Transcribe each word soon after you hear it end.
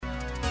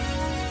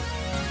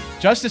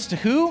Justice to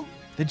who?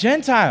 The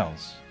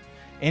Gentiles.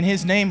 In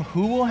his name,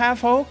 who will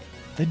have hope?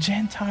 The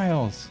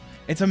Gentiles.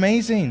 It's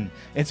amazing.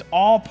 It's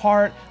all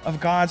part of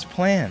God's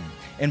plan.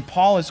 And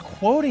Paul is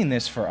quoting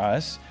this for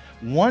us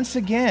once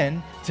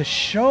again to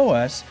show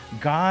us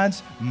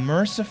God's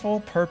merciful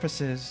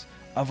purposes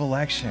of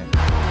election.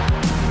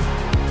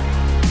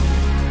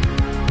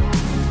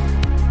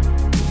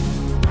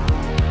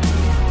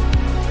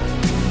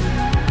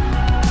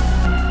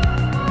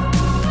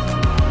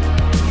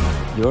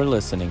 You're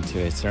listening to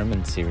a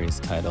sermon series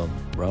titled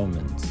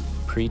Romans,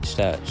 preached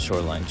at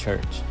Shoreline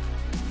Church.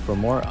 For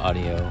more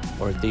audio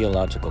or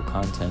theological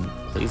content,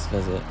 please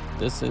visit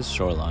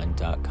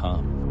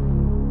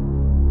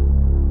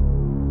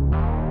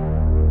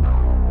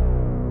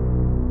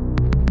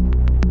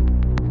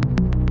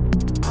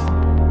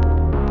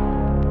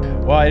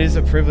Well, it is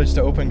a privilege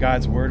to open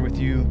God's Word with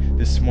you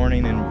this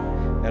morning and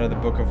out of the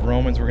book of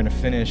Romans. We're going to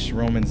finish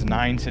Romans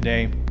 9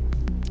 today.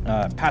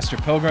 Pastor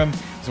Pilgrim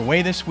is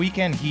away this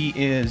weekend. He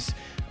is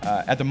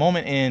at the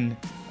moment in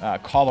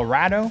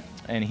Colorado,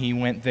 and he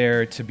went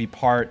there to be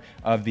part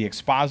of the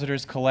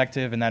Expositors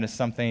Collective, and that is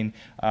something,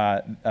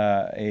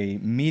 a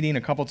meeting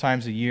a couple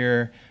times a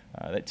year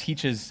that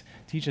teaches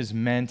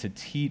men to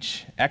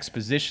teach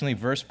expositionally,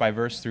 verse by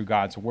verse, through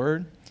God's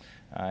Word.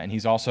 And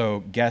he's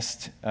also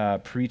guest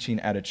preaching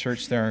at a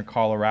church there in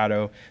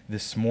Colorado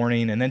this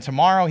morning. And then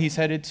tomorrow he's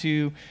headed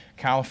to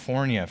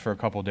California for a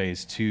couple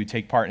days to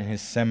take part in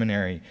his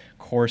seminary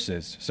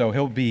courses. So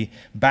he'll be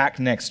back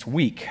next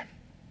week.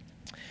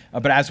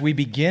 But as we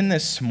begin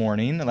this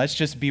morning, let's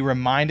just be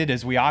reminded,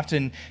 as we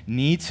often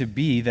need to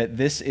be, that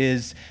this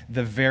is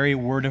the very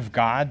Word of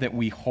God that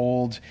we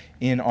hold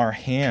in our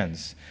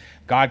hands.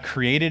 God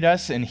created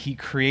us, and He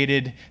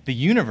created the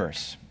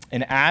universe.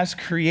 And as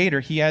creator,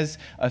 He has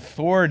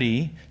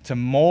authority to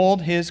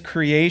mold His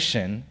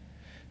creation,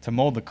 to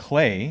mold the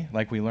clay,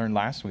 like we learned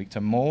last week,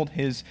 to mold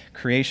His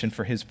creation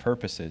for His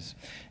purposes.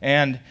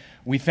 And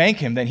we thank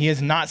Him that He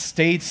has not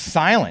stayed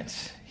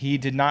silent. He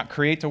did not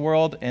create the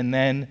world and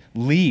then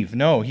leave.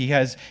 No, He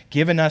has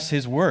given us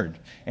His Word.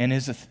 And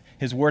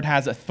His Word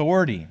has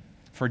authority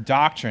for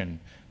doctrine,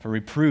 for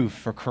reproof,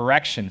 for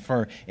correction,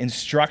 for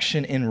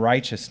instruction in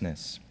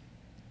righteousness.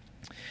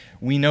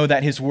 We know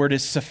that His Word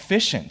is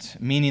sufficient,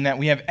 meaning that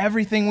we have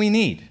everything we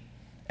need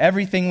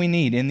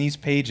in these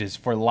pages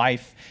for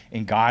life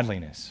and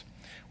godliness.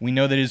 We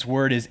know that His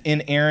Word is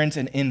inerrant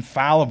and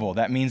infallible.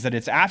 That means that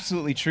it's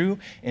absolutely true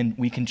and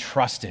we can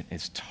trust it.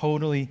 It's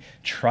totally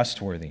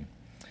trustworthy.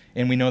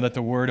 And we know that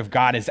the Word of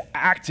God is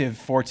active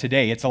for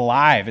today. It's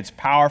alive, it's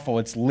powerful,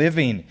 it's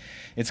living,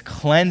 it's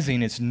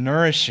cleansing, it's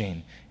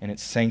nourishing, and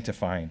it's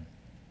sanctifying.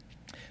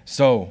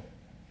 So,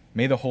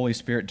 may the Holy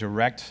Spirit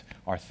direct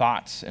our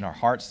thoughts and our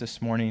hearts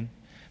this morning.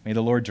 May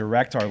the Lord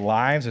direct our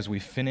lives as we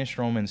finish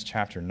Romans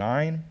chapter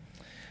 9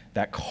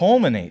 that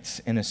culminates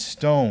in a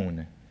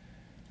stone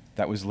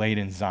that was laid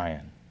in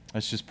Zion.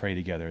 Let's just pray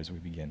together as we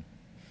begin.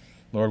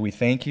 Lord, we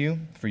thank You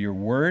for Your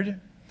Word.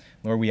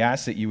 Lord, we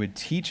ask that You would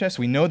teach us.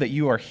 We know that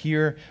You are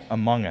here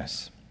among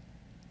us.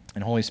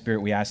 And Holy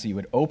Spirit, we ask that You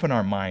would open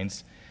our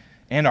minds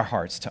and our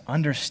hearts to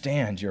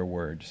understand Your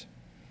words.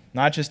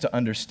 Not just to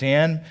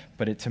understand,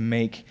 but to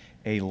make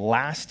a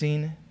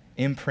lasting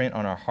imprint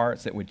on our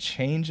hearts that would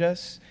change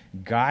us,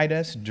 guide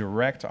us,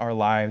 direct our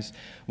lives.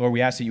 Lord,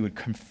 we ask that You would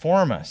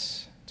conform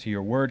us to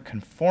Your Word,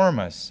 conform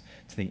us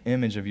to the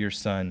image of Your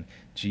Son,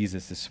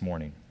 Jesus, this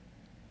morning.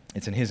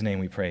 It's in His name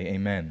we pray.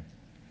 Amen.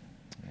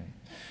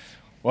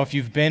 Well, if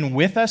you've been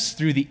with us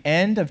through the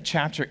end of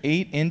chapter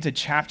 8 into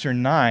chapter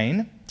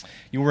 9,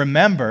 you'll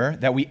remember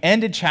that we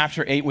ended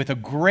chapter 8 with a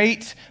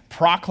great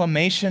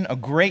proclamation, a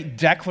great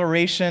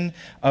declaration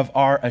of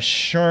our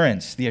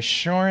assurance, the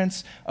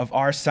assurance of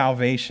our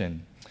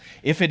salvation.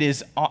 If it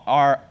is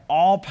our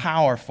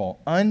all-powerful,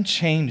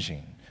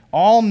 unchanging,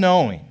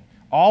 all-knowing,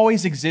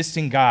 always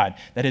existing God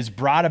that has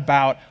brought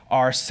about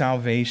our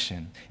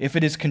salvation, if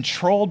it is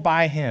controlled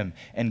by Him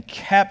and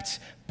kept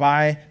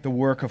by the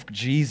work of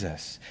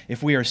Jesus,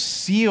 if we are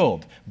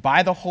sealed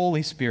by the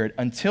Holy Spirit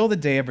until the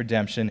day of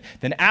redemption,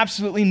 then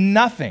absolutely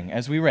nothing,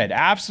 as we read,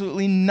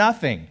 absolutely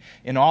nothing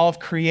in all of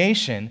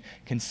creation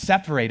can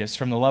separate us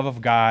from the love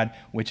of God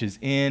which is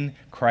in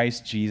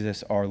Christ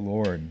Jesus our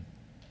Lord.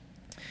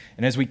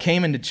 And as we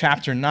came into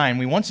chapter 9,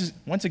 we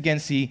once again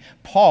see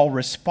Paul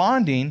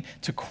responding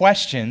to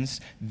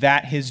questions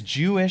that his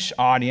Jewish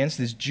audience,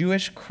 his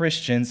Jewish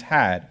Christians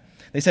had.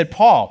 They said,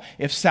 Paul,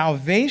 if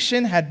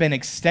salvation had been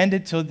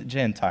extended to the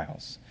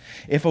Gentiles,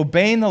 if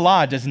obeying the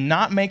law does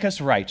not make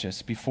us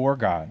righteous before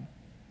God,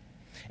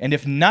 and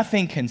if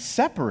nothing can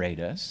separate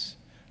us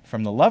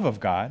from the love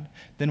of God,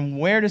 then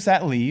where does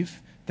that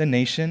leave the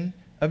nation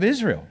of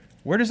Israel?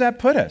 Where does that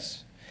put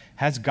us?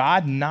 Has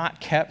God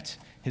not kept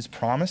His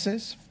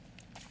promises?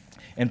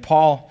 And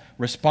Paul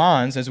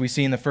responds, as we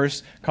see in the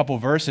first couple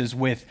verses,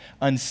 with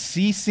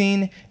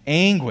unceasing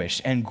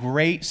anguish and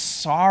great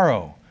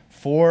sorrow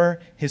for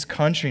his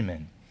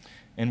countrymen.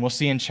 And we'll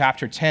see in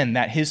chapter 10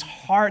 that his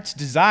heart's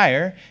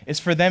desire is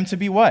for them to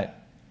be what?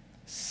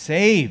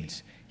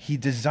 Saved. He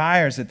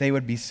desires that they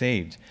would be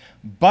saved.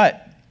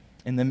 But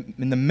In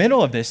the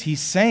middle of this,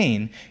 he's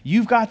saying,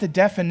 you've got the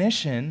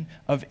definition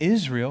of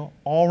Israel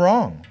all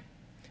wrong.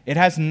 It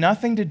has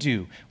nothing to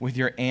do with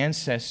your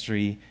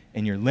ancestry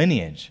and your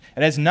lineage.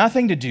 It has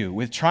nothing to do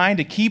with trying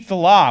to keep the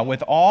law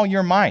with all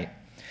your might.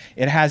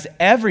 It has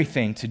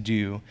everything to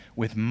do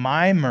with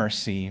my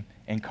mercy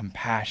and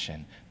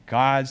compassion.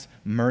 God's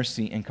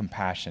mercy and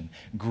compassion,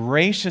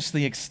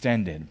 graciously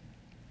extended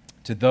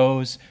to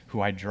those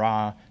who I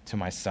draw to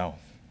myself.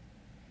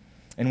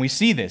 And we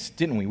see this,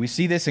 didn't we? We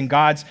see this in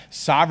God's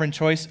sovereign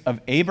choice of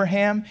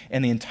Abraham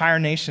and the entire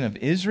nation of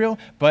Israel,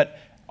 but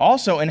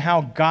also in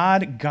how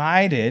God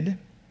guided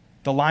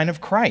the line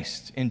of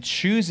Christ in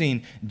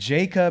choosing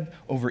Jacob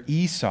over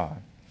Esau,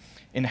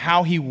 in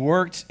how he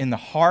worked in the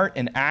heart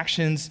and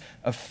actions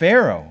of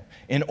Pharaoh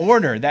in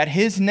order that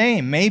his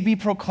name may be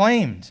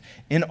proclaimed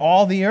in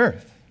all the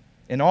earth,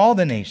 in all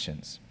the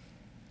nations.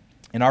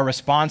 And our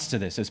response to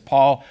this, as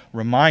Paul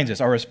reminds us,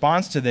 our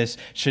response to this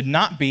should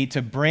not be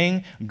to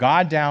bring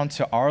God down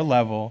to our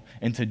level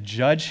and to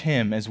judge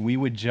him as we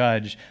would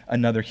judge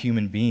another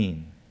human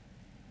being,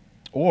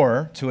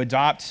 or to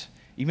adopt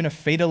even a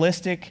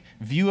fatalistic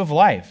view of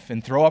life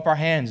and throw up our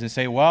hands and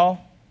say,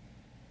 well,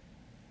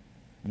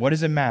 what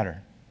does it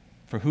matter?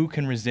 For who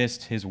can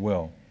resist his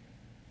will?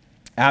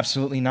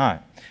 Absolutely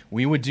not.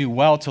 We would do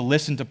well to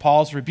listen to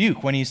Paul's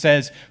rebuke when he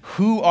says,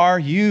 who are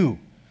you?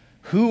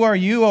 Who are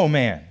you, O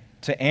man,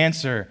 to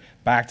answer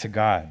back to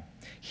God?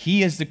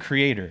 He is the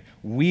creator.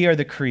 We are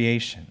the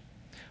creation.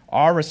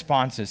 Our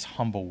response is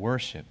humble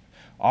worship.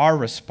 Our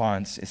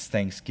response is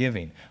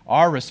thanksgiving.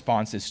 Our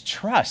response is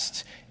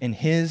trust in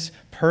his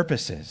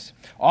purposes.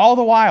 All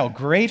the while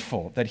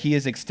grateful that he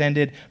has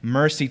extended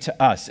mercy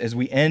to us, as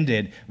we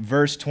ended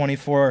verse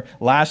 24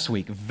 last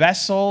week.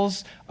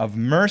 Vessels of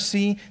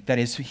mercy that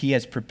he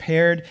has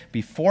prepared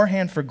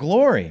beforehand for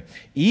glory,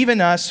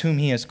 even us whom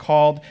he has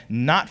called,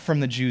 not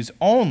from the Jews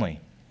only,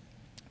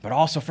 but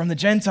also from the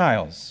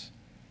Gentiles.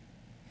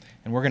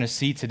 And we're going to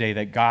see today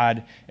that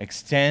God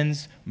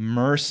extends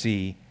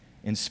mercy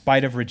in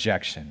spite of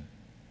rejection.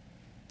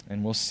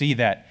 And we'll see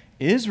that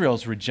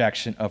Israel's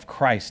rejection of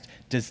Christ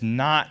does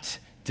not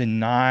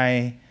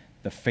deny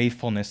the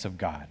faithfulness of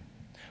God.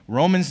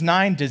 Romans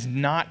 9 does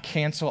not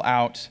cancel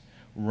out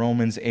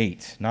Romans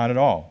 8, not at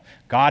all.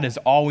 God is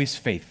always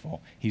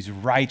faithful. He's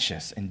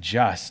righteous and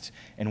just,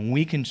 and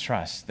we can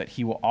trust that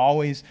he will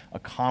always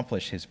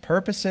accomplish his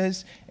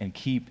purposes and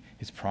keep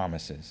his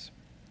promises.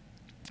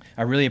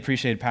 I really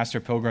appreciated Pastor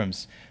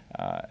Pilgrim's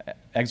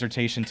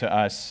exhortation to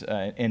us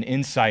and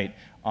insight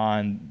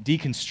on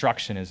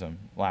deconstructionism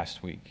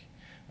last week.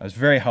 It was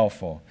very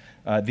helpful.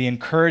 The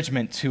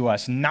encouragement to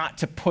us not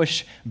to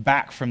push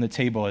back from the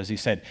table, as he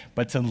said,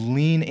 but to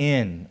lean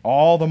in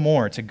all the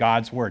more to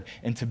God's word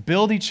and to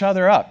build each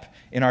other up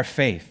in our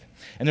faith.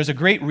 And there's a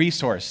great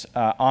resource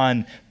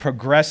on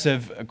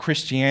progressive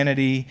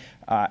Christianity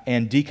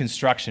and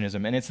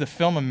deconstructionism, and it's the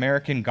film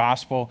American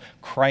Gospel,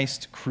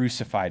 Christ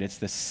Crucified. It's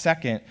the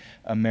second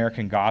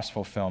American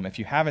Gospel film. If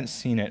you haven't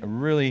seen it, I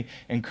really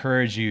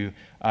encourage you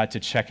to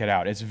check it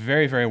out. It's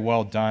very, very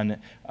well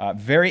done,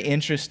 very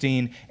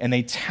interesting, and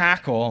they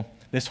tackle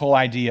this whole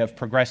idea of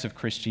progressive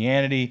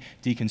Christianity,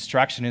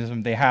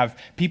 deconstructionism. They have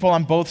people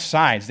on both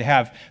sides. They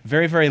have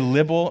very, very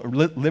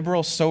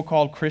liberal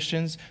so-called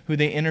Christians who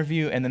they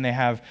interview, and then they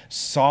have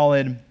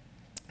solid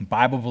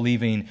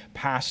Bible-believing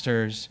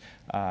pastors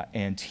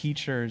and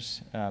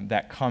teachers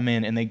that come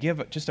in, and they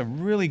give just a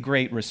really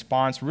great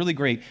response, really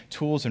great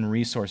tools and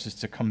resources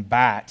to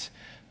combat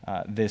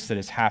this that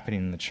is happening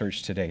in the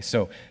church today.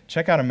 So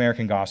check out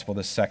American Gospel,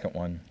 the second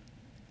one.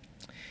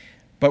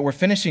 But we're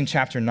finishing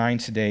chapter 9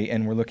 today,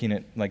 and we're looking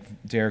at, like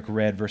Derek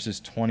read, verses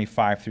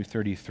 25 through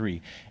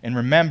 33. And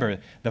remember,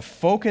 the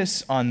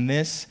focus on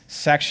this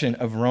section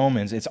of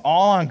Romans, it's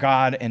all on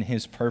God and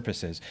his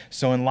purposes.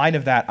 So in light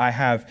of that, I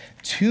have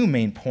two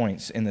main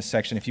points in this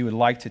section, if you would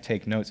like to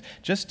take notes.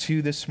 Just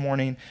two this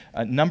morning.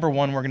 Number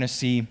one, we're going to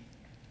see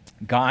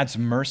God's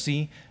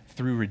mercy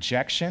through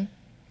rejection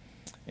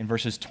in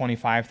verses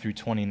 25 through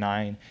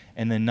 29.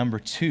 And then number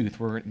two,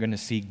 we're going to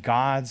see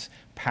God's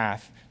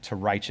path to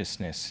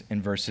righteousness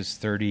in verses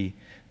 30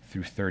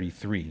 through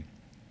 33.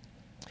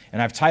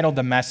 And I've titled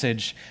the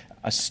message,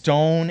 A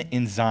Stone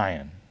in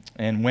Zion.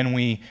 And when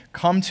we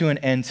come to an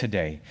end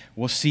today,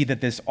 we'll see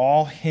that this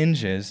all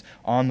hinges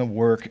on the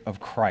work of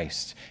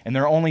Christ. And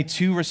there are only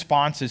two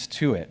responses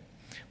to it.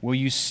 Will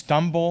you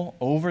stumble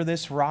over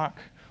this rock,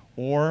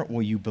 or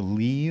will you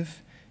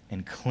believe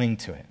and cling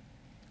to it?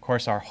 Of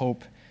course, our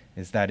hope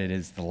is that it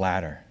is the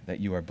latter, that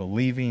you are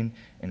believing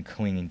and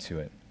clinging to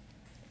it.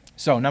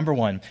 So, number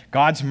one,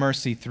 God's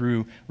mercy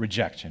through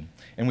rejection.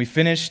 And we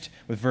finished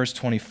with verse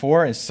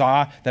 24 and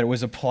saw that it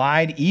was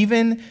applied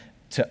even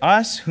to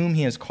us whom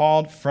he has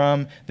called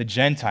from the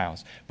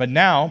Gentiles. But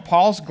now,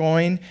 Paul's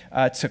going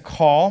to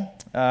call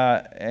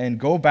and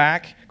go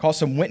back, call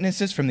some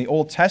witnesses from the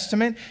Old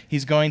Testament.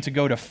 He's going to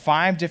go to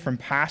 5 different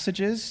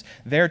passages.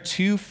 There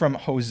 2 from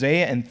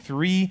Hosea and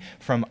 3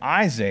 from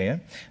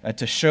Isaiah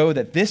to show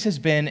that this has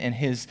been in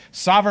his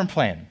sovereign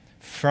plan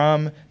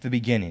from the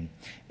beginning.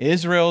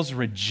 Israel's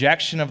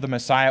rejection of the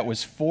Messiah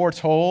was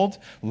foretold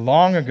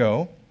long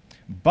ago,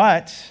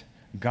 but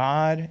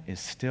God is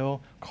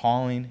still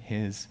calling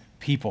his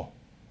people.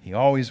 He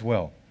always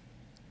will.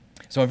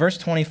 So in verse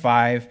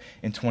 25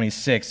 and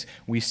 26,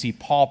 we see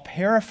Paul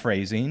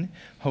paraphrasing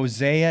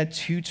Hosea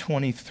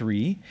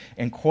 2:23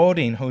 and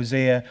quoting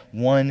Hosea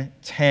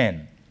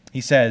 1:10.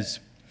 He says,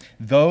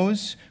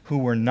 "Those who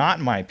were not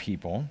my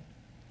people,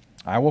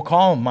 I will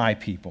call my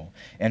people,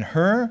 and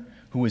her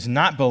who was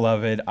not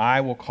beloved,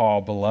 I will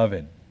call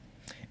beloved.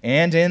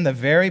 And in the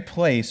very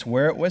place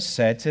where it was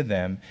said to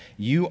them,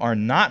 'You are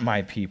not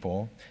my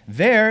people,'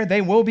 there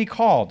they will be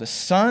called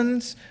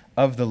sons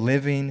of the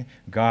living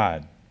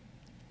God."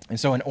 And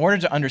so in order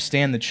to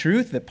understand the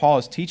truth that Paul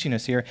is teaching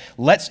us here,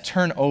 let's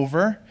turn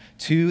over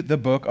to the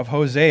book of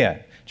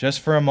Hosea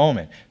just for a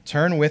moment.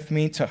 Turn with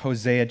me to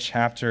Hosea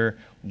chapter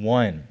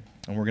 1.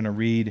 And we're going to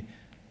read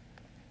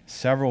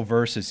several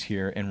verses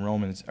here in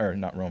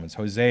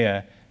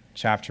Hosea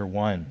chapter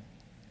 1.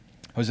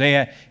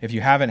 Hosea, if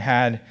you haven't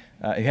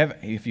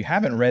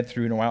read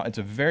through it in a while, it's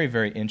a very,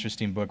 very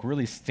interesting book.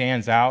 Really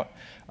stands out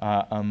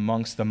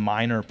amongst the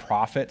minor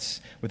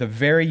prophets with a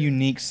very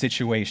unique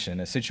situation,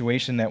 a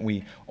situation that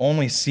we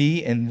only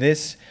see in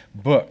this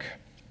book,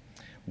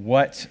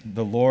 what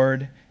the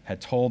Lord had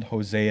told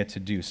Hosea to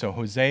do. So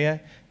Hosea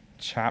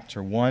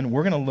chapter 1,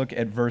 we're going to look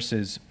at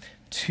verses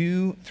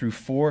 2 through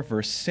 4,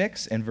 verse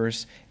 6, and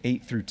verse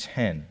 8 through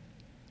 10.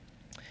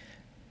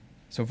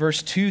 So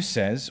verse 2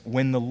 says,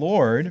 "When the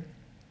Lord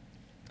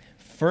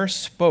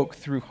first spoke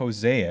through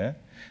Hosea,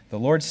 the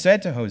Lord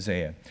said to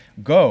Hosea,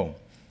 'Go,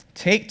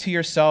 take to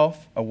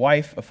yourself a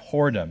wife of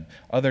whoredom.'"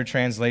 Other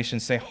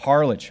translations say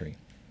harlotry.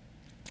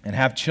 "And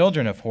have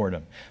children of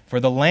whoredom. For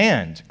the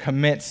land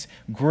commits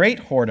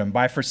great whoredom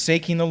by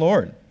forsaking the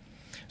Lord.'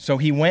 So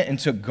he went and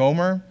took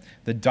Gomer,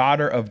 the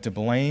daughter of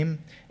Diblaim,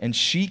 and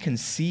she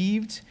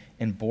conceived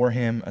and bore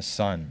him a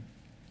son.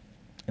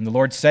 And the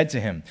Lord said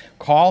to him,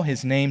 'Call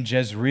his name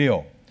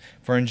Jezreel,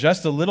 for in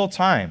just a little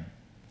time,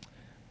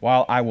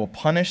 while I will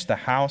punish the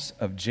house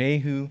of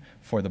Jehu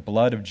for the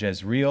blood of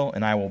Jezreel,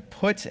 and I will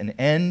put an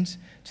end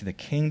to the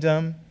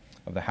kingdom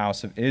of the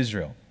house of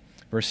Israel.'"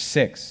 Verse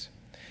 6,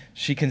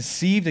 "She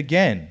conceived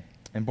again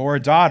and bore a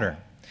daughter.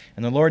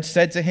 And the Lord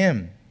said to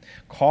him,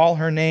 'Call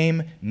her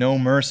name No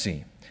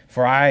Mercy,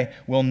 for I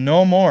will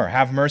no more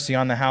have mercy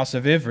on the house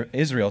of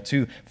Israel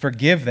to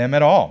forgive them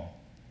at all.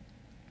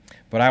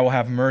 But I will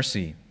have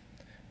mercy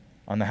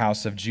on the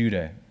house of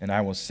Judah, and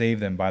I will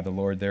save them by the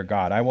Lord their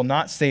God. I will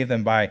not save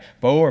them by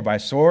bow or by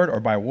sword or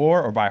by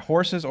war or by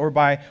horses or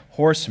by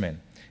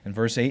horsemen." In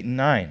verse 8 and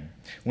 9,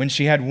 "When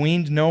she had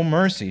weaned No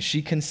Mercy,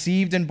 she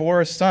conceived and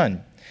bore a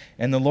son.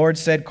 And the Lord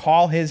said,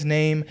 'Call his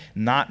name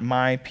Not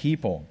My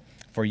People,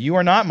 for you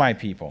are not my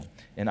people,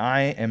 and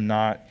I am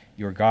not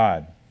your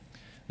God.'"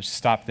 Let's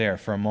stop there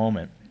for a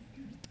moment.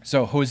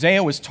 So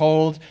Hosea was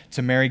told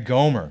to marry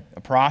Gomer,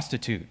 a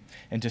prostitute,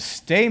 and to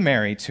stay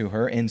married to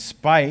her in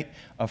spite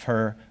of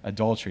her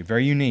adultery.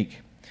 Very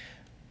unique.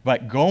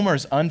 But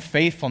Gomer's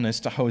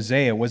unfaithfulness to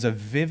Hosea was a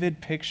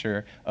vivid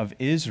picture of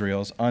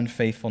Israel's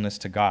unfaithfulness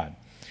to God.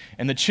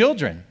 And the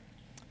children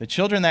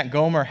that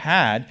Gomer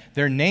had,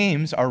 their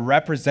names are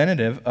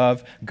representative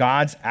of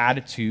God's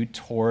attitude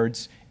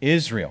towards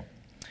Israel.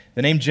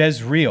 The name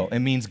Jezreel, it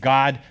means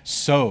God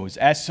sows,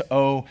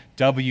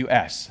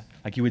 S-O-W-S,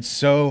 like he would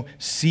sow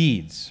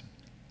seeds.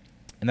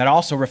 And that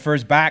also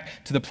refers back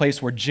to the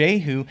place where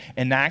Jehu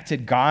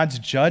enacted God's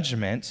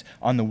judgment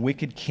on the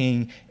wicked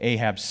king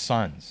Ahab's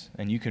sons.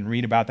 And you can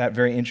read about that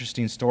very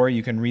interesting story.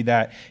 You can read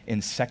that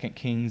in 2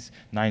 Kings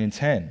 9 and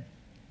 10.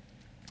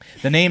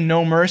 The name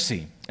No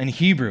Mercy in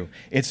Hebrew,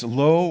 it's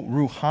Lo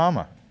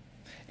Ruhama.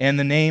 And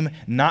the name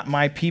Not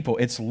My People,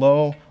 it's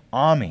Lo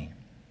Ami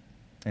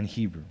in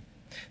Hebrew.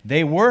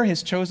 They were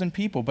his chosen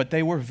people, but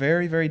they were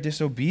very, very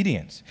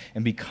disobedient.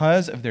 And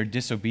because of their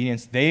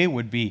disobedience, they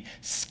would be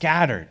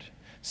scattered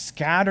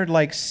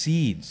like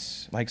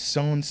seeds, like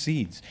sown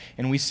seeds.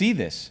 And we see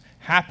this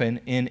happen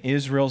in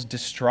Israel's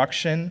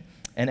destruction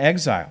and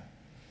exile.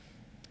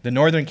 The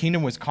northern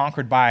kingdom was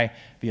conquered by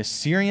the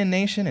Assyrian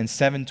nation in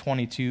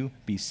 722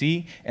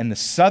 BC, and the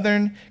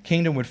southern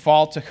kingdom would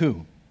fall to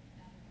who?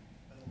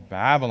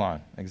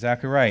 Babylon,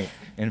 exactly right,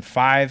 in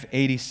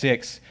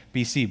 586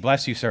 BC.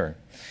 Bless you, sir.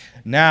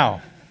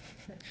 Now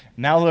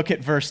look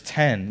at verse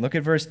 10. Look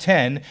at verse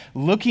 10.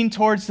 Looking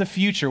towards the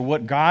future,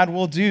 what God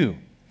will do.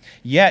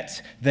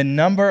 "Yet the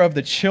number of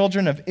the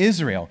children of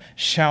Israel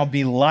shall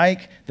be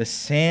like the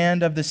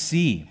sand of the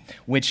sea,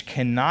 which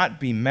cannot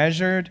be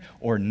measured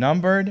or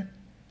numbered.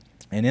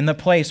 And in the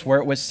place where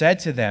it was said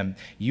to them,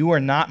 'You are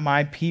not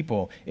my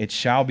people,' it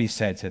shall be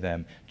said to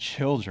them,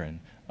 'Children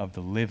of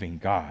the living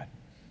God.'"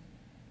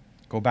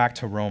 Go back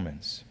to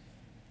Romans.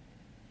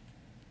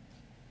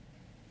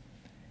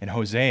 In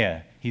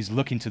Hosea, he's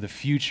looking to the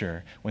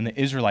future when the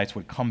Israelites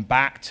would come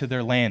back to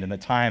their land in the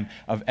time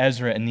of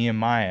Ezra and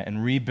Nehemiah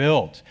and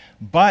rebuild.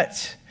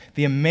 But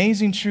the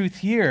amazing truth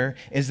here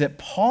is that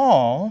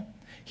Paul,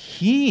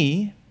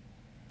 he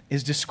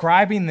is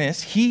describing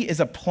this, he is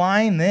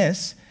applying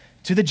this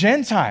to the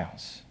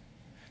Gentiles.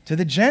 To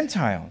the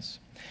Gentiles.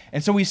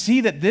 And so we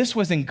see that this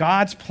was in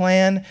God's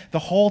plan the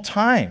whole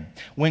time.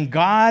 When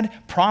God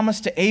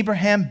promised to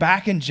Abraham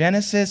back in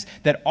Genesis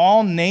that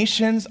all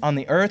nations on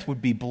the earth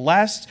would be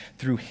blessed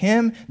through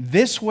him,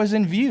 this was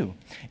in view.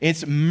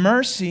 It's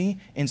mercy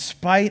in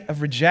spite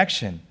of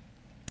rejection.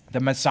 The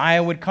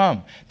Messiah would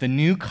come, the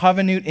new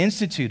covenant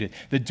instituted,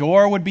 the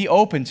door would be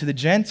open to the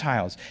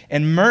Gentiles,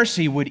 and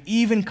mercy would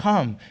even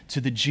come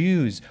to the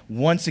Jews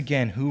once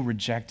again who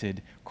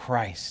rejected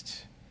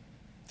Christ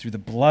through the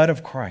blood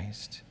of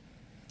Christ.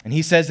 And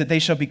he says that they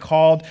shall be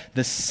called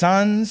the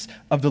sons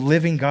of the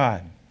living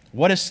God.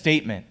 What a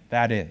statement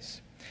that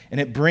is. And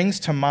it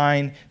brings to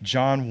mind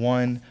John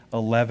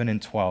 1:11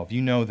 and 12.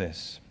 You know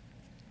this.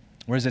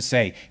 Where does it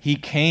say? He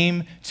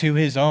came to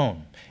his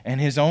own, and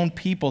his own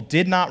people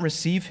did not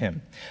receive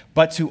him.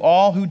 But to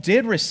all who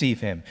did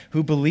receive him,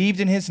 who believed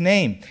in his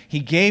name, he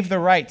gave the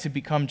right to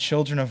become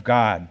children of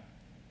God,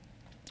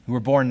 who were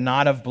born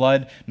not of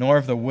blood, nor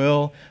of the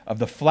will of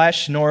the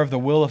flesh, nor of the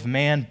will of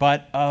man,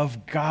 but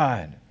of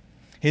God.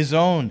 His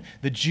own,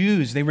 the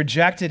Jews, they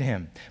rejected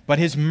him, but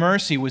his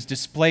mercy was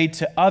displayed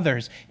to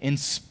others in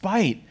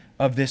spite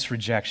of this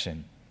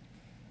rejection.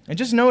 And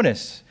just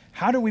notice,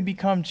 how do we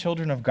become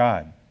children of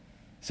God?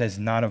 It says,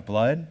 not of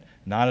blood,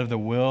 not of the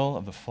will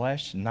of the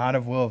flesh, not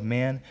of will of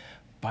man,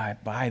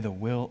 but by the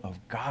will of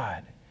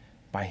God,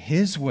 by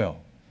his will,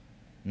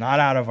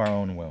 not out of our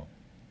own will.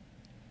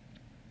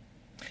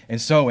 And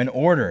so, in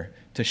order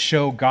to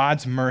show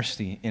God's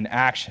mercy in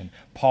action,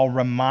 Paul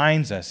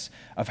reminds us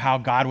of how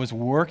God was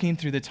working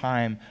through the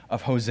time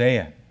of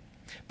Hosea.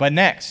 But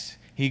next,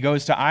 he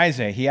goes to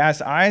Isaiah. He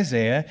asks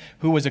Isaiah,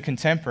 who was a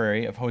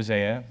contemporary of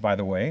Hosea, by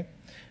the way,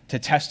 to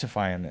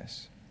testify on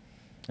this.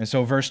 And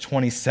so verse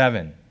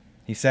 27,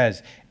 he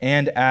says,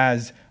 "And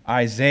as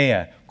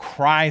Isaiah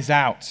cries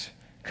out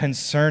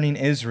concerning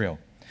Israel,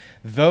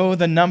 though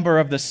the number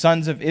of the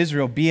sons of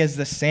Israel be as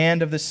the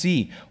sand of the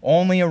sea,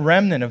 only a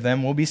remnant of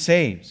them will be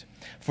saved.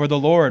 For the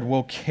Lord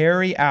will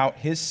carry out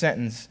his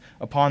sentence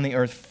upon the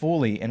earth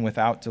fully and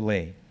without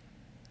delay."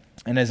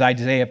 And as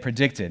Isaiah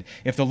predicted,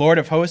 if the Lord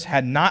of hosts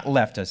had not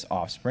left us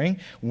offspring,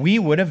 we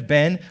would have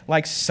been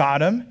like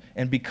Sodom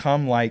and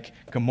become like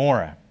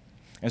Gomorrah.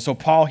 And so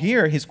Paul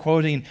here, he's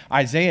quoting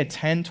Isaiah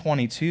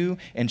 10:22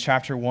 in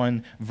chapter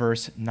 1,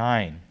 verse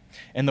 9.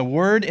 And the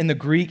word in the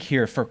Greek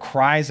here for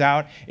cries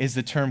out is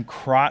the term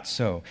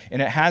kratzo.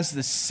 And it has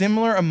the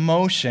similar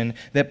emotion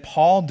that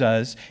Paul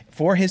does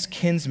for his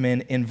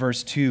kinsmen in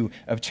verse 2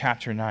 of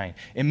chapter 9.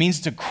 It means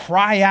to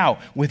cry out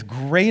with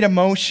great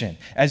emotion,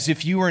 as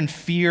if you were in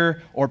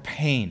fear or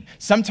pain.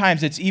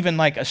 Sometimes it's even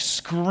like a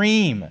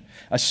scream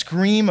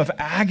of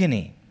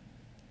agony.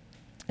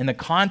 In the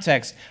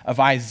context of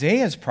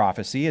Isaiah's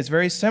prophecy, is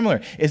very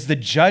similar. It's the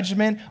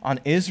judgment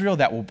on Israel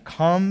that will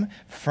come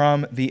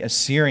from the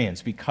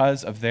Assyrians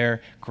because of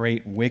their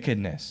great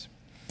wickedness.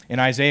 In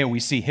Isaiah, we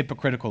see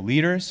hypocritical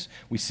leaders.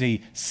 We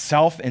see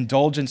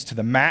self-indulgence to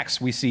the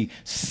max. We see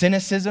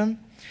cynicism.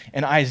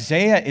 And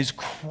Isaiah is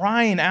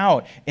crying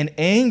out in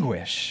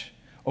anguish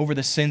over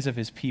the sins of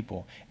his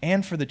people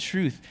and for the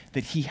truth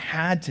that he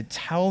had to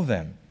tell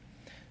them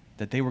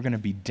that they were going to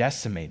be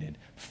decimated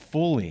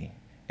fully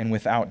and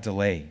without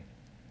delay,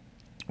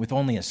 with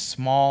only a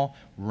small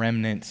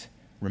remnant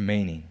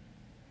remaining.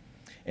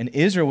 And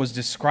Israel was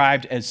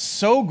described as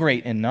so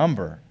great in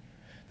number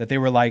that they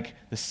were like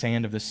the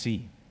sand of the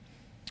sea.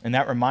 And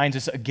that reminds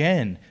us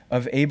again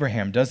of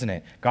Abraham, doesn't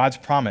it? God's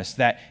promise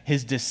that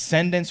his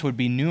descendants would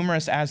be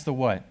numerous as the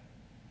what?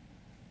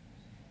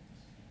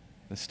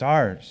 The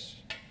stars.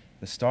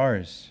 The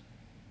stars.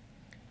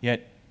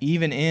 Yet,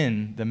 even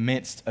in the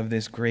midst of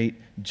this great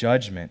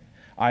judgment,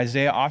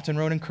 Isaiah often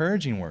wrote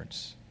encouraging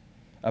words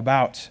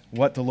about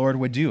what the Lord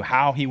would do,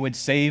 how he would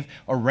save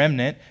a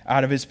remnant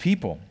out of his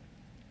people.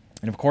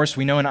 And of course,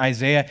 we know in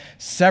Isaiah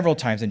several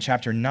times in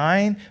chapter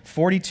 9,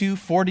 42,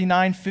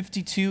 49,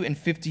 52, and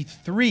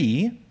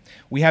 53,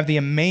 we have the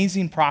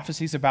amazing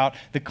prophecies about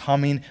the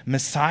coming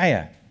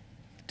Messiah,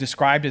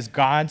 described as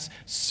God's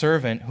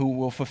servant who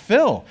will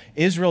fulfill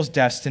Israel's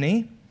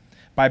destiny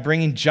by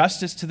bringing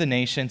justice to the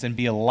nations and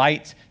be a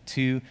light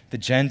to the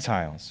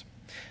Gentiles.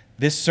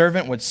 This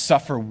servant would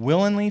suffer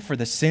willingly for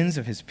the sins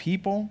of his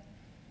people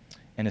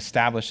and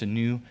establish a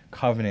new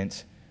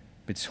covenant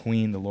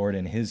between the Lord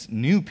and his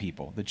new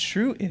people, the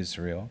true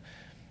Israel,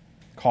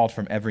 called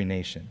from every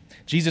nation.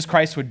 Jesus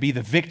Christ would be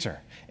the victor.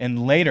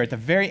 And later, at the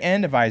very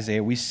end of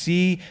Isaiah, we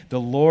see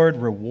the Lord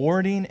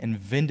rewarding and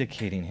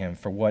vindicating him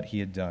for what he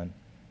had done.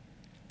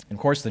 And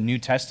of course, the New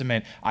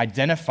Testament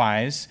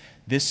identifies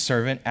this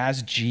servant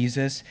as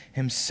Jesus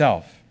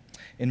himself.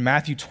 In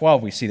Matthew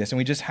 12, we see this, and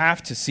we just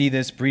have to see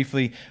this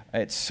briefly.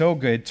 It's so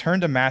good.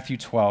 Turn to Matthew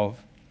 12.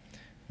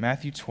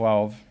 Matthew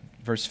 12,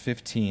 verse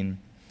 15.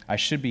 I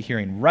should be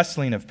hearing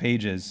rustling of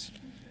pages.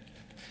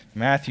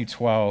 Matthew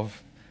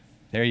 12.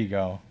 There you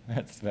go.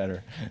 That's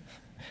better.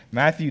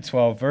 Matthew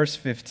 12, verse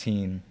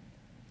 15.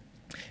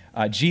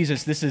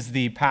 Jesus, this is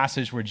the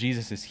passage where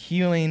Jesus is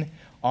healing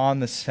on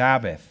the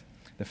Sabbath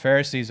The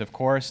Pharisees, of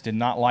course, did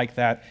not like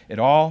that at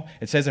all.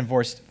 It says in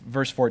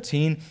verse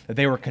 14 that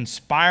they were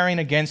conspiring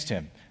against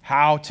him,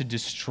 how to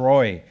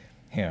destroy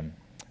him.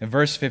 And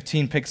verse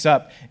 15 picks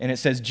up, and it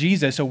says,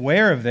 Jesus,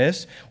 aware of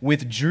this,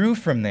 withdrew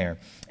from there,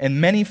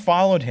 and many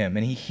followed him,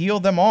 and he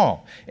healed them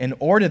all, and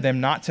ordered them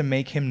not to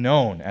make him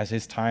known, as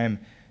his time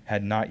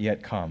had not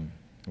yet come.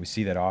 We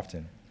see that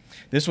often.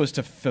 This was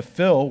to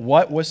fulfill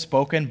what was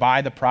spoken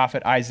by the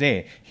prophet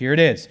Isaiah. Here it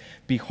is.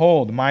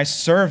 Behold, my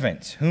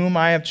servant, whom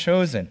I have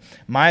chosen,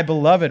 my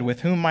beloved,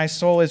 with whom my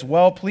soul is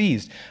well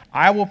pleased.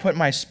 I will put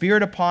my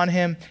spirit upon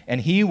him,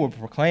 and he will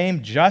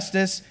proclaim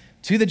justice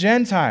to the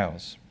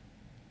Gentiles.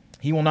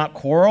 He will not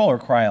quarrel or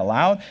cry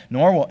aloud,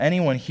 nor will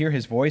anyone hear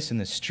his voice in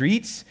the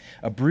streets.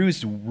 A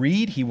bruised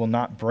reed he will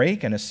not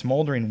break, and a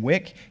smoldering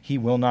wick he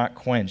will not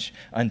quench,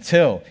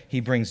 until he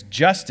brings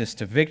justice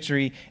to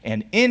victory,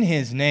 and in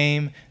his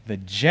name the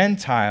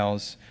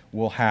Gentiles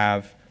will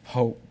have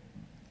hope.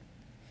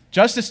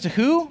 Justice to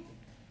who?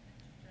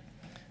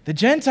 The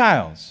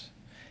Gentiles.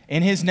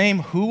 In his name,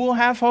 who will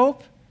have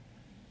hope?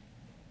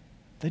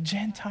 The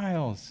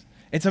Gentiles.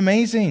 It's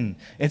amazing.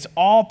 It's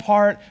all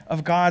part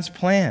of God's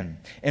plan.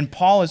 And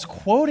Paul is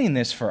quoting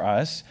this for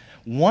us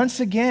once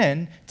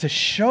again to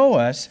show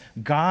us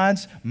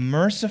God's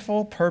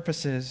merciful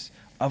purposes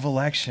of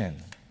election.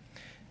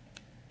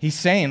 He's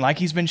saying, like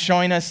he's been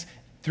showing us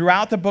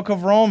throughout the book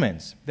of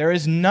Romans, there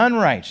is none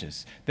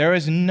righteous. There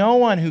is no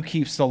one who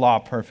keeps the law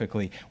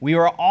perfectly. We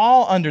are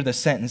all under the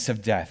sentence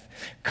of death.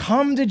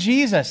 Come to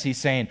Jesus, he's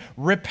saying.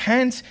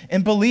 Repent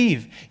and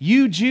believe.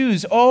 You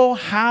Jews, oh,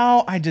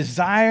 how I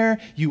desire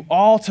you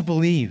all to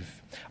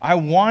believe. I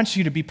want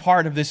you to be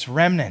part of this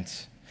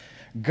remnant.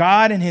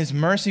 God in his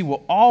mercy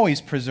will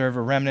always preserve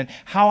a remnant.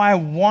 How I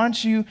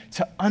want you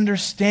to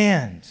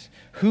understand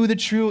who the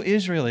true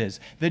Israel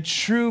is, the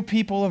true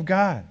people of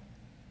God.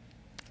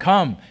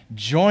 Come,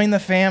 join the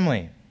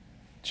family.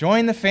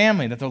 Join the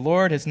family that the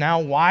Lord has now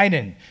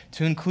widened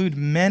to include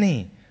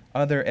many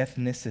other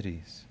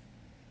ethnicities.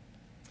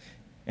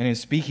 And in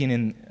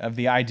speaking of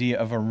the idea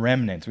of a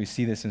remnant, we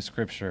see this in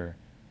Scripture.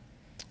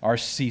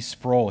 R.C.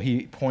 Sproul,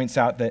 he points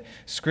out that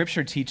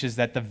Scripture teaches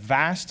that the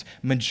vast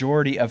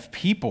majority of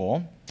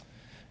people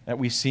that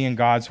we see in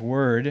God's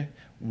Word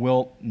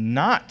will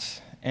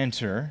not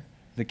enter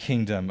the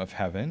kingdom of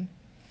heaven.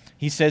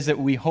 He says that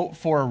we hope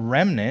for a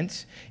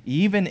remnant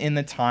even in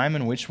the time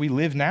in which we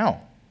live now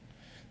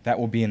that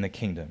will be in the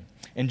kingdom.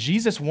 And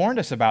Jesus warned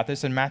us about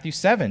this in Matthew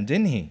 7,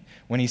 didn't he?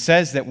 When he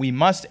says that we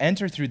must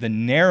enter through the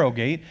narrow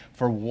gate,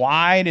 for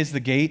wide is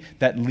the gate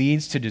that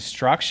leads to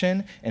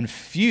destruction, and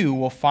few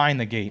will find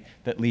the gate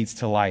that leads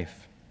to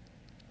life.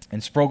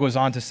 And Sproul goes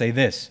on to say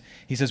this.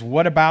 He says,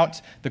 what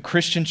about the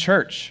Christian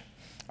church?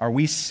 Are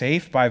we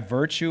safe by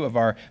virtue of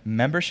our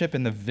membership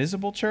in the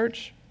visible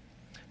church?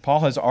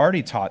 Paul has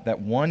already taught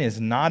that one is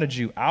not a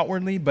Jew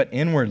outwardly, but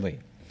inwardly.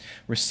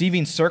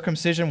 Receiving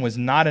circumcision was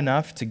not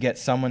enough to get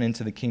someone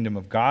into the kingdom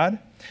of God.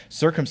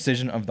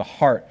 Circumcision of the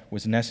heart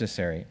was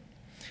necessary.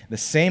 The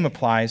same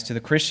applies to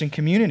the Christian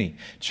community.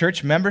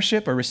 Church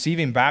membership or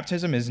receiving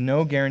baptism is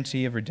no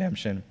guarantee of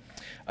redemption.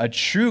 A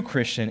true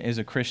Christian is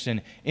a Christian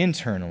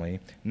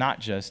internally, not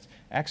just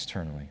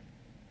externally.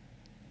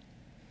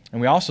 And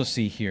we also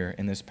see here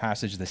in this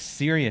passage the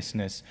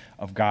seriousness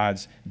of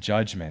God's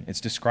judgment. It's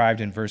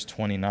described in verse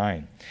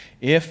 29.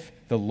 If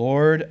the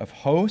Lord of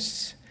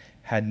hosts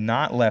had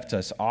not left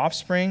us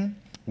offspring,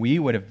 we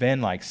would have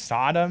been like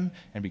Sodom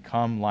and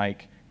become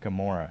like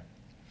Gomorrah.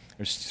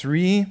 There's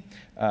three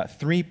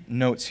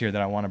notes here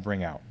that I want to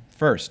bring out.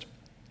 First,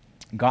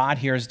 God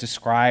here is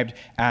described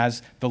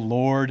as the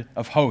Lord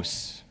of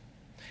hosts.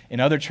 In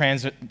other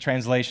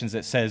translations,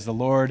 it says the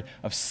Lord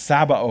of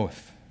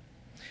Sabaoth.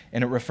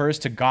 And it refers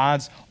to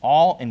God's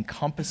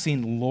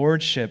all-encompassing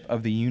lordship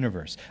of the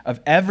universe, of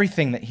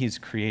everything that he's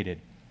created.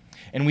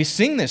 And we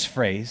sing this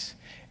phrase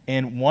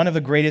in one of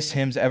the greatest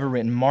hymns ever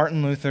written,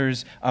 Martin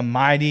Luther's A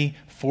Mighty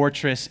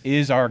Fortress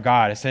is Our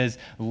God. It says,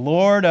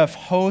 Lord of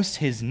hosts,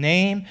 his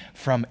name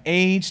from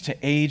age to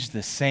age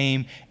the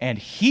same, and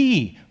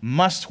he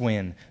must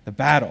win the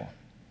battle.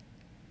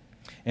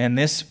 And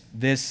this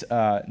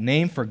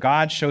name for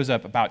God shows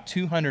up about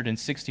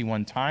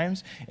 261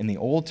 times in the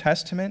Old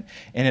Testament.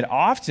 And it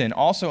often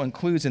also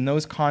includes in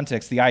those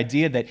contexts the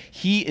idea that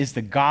he is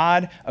the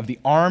God of the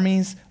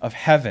armies of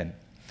heaven.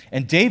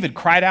 And David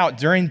cried out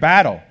during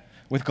battle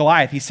with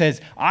Goliath. He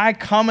says, I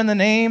come in the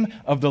name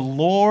of the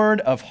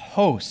Lord of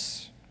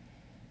hosts.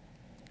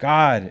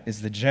 God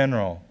is the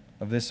general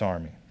of this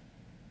army.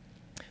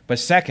 But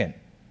second,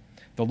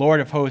 the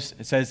Lord of hosts,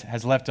 it says,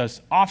 has left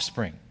us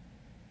offspring.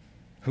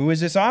 Who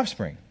is this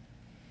offspring?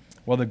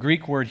 Well, the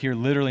Greek word here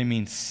literally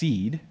means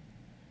seed,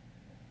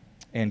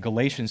 and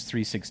Galatians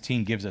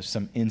 3:16 gives us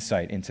some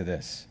insight into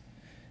this.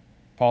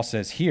 Paul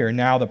says here,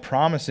 now the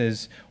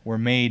promises were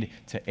made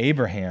to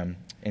Abraham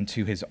and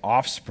to his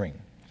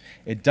offspring.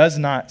 It does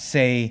not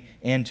say,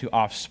 and to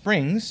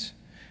offsprings,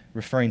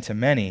 referring to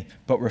many,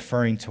 but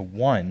referring to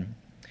one,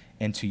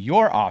 and to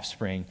your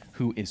offspring,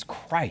 who is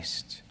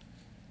Christ.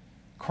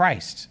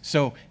 Christ.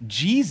 So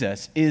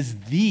Jesus is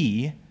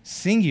the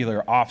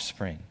singular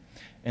offspring.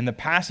 And the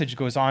passage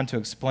goes on to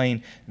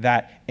explain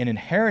that an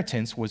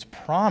inheritance was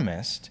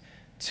promised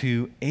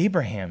to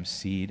Abraham's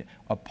seed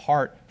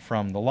apart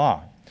from the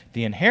law.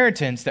 The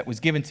inheritance that was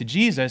given to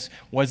Jesus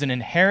was an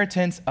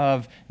inheritance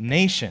of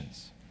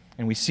nations.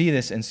 And we see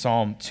this in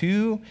Psalm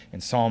 2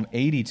 and Psalm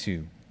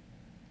 82.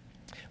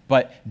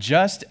 But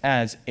just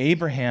as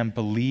Abraham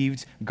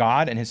believed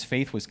God and his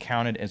faith was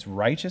counted as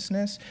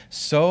righteousness,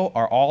 so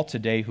are all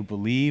today who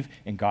believe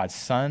in God's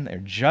Son. They're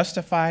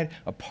justified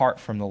apart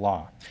from the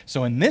law.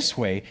 So in this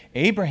way,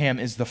 Abraham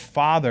is the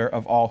father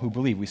of all who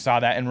believe. We saw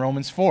that in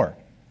Romans 4.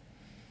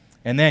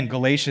 And then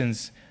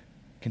Galatians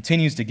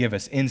continues to give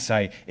us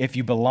insight. If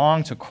you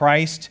belong to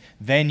Christ,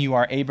 then you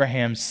are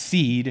Abraham's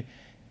seed,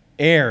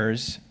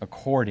 heirs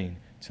according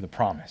to the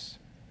promise.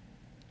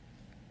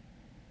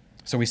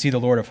 So we see the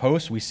Lord of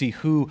hosts. We see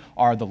who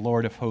are the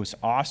Lord of hosts'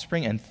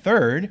 offspring. And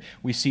third,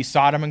 we see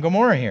Sodom and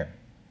Gomorrah here.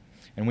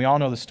 And we all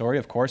know the story,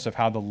 of course, of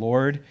how the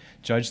Lord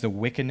judged the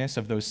wickedness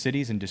of those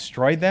cities and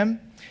destroyed them.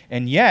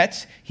 And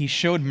yet, he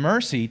showed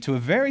mercy to a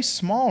very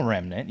small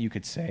remnant, you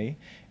could say,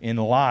 in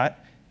Lot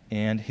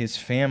and his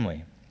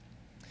family.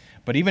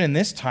 But even in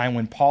this time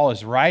when Paul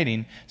is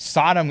writing,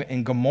 Sodom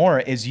and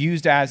Gomorrah is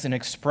used as an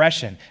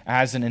expression,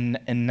 as an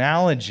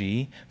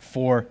analogy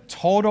for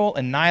total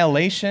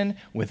annihilation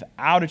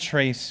without a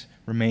trace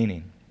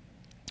remaining.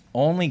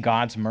 Only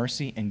God's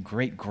mercy and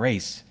great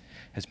grace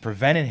has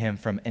prevented him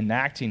from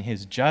enacting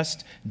his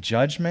just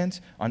judgment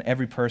on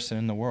every person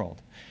in the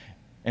world.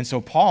 And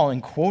so Paul,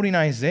 in quoting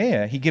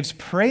Isaiah, he gives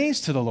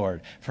praise to the Lord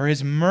for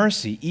his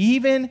mercy,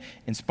 even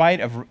in spite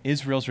of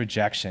Israel's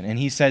rejection. And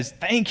he says,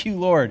 "Thank you,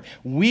 Lord.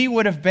 We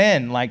would have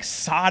been like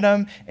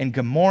Sodom and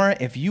Gomorrah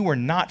if you were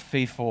not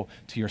faithful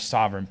to your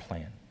sovereign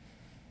plan."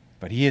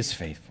 But he is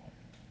faithful.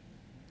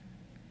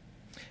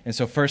 And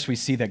so first we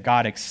see that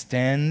God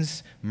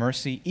extends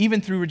mercy even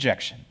through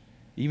rejection.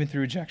 Even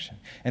through rejection.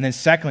 And then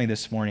secondly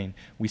this morning,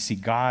 we see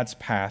God's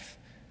path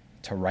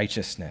to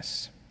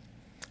righteousness.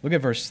 Look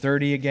at verse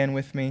 30 again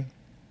with me.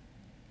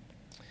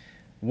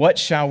 What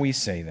shall we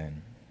say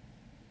then?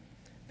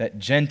 That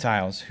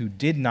Gentiles who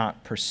did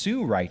not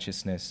pursue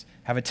righteousness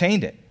have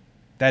attained it.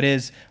 That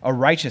is, a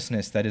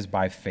righteousness that is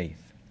by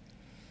faith.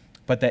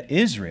 But that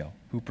Israel,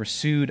 who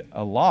pursued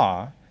a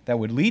law that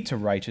would lead to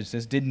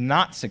righteousness, did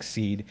not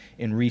succeed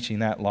in reaching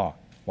that law.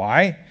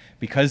 Why?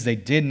 Because they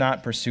did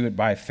not pursue it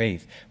by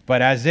faith,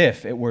 but as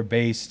if it were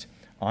based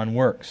on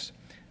works.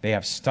 They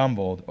have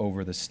stumbled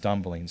over the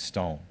stumbling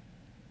stone.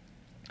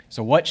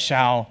 So what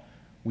shall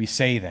we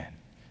say then?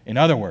 In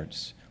other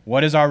words,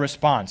 what is our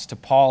response to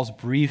Paul's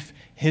brief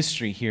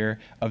history here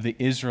of the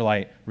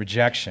Israelite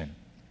rejection?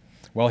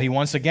 Well, he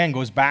once again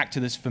goes back to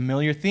this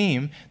familiar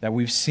theme that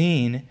we've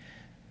seen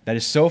that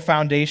is so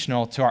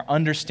foundational to our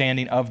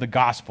understanding of the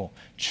gospel: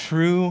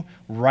 true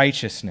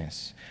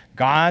righteousness.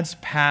 God's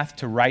path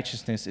to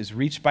righteousness is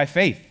reached by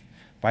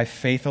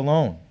faith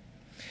alone.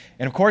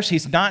 And of course,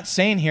 he's not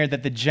saying here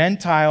that the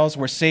Gentiles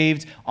were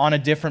saved on a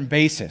different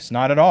basis,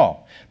 not at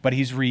all. But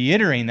he's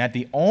reiterating that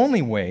the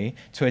only way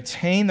to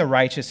attain the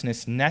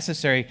righteousness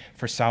necessary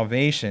for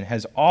salvation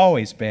has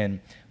always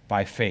been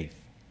by faith.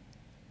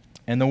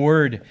 And the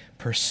word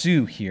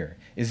pursue here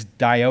is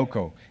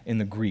dioko in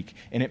the Greek,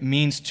 and it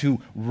means to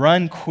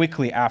run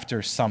quickly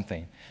after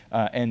something.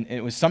 And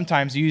it was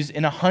sometimes used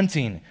in a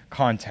hunting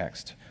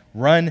context.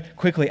 Run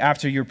quickly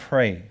after your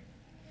prey.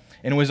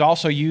 And it was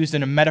also used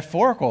in a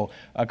metaphorical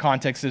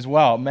context as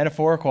well,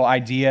 metaphorical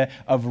idea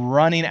of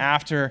running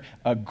after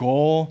a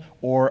goal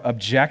or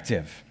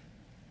objective.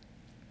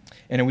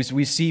 And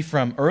we see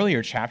from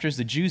earlier chapters,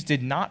 the Jews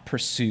did not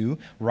pursue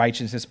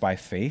righteousness by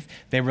faith.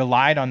 They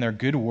relied on their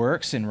good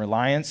works and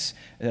reliance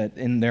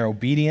in their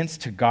obedience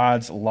to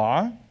God's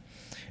law.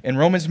 And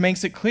Romans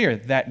makes it clear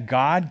that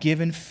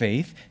God-given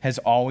faith has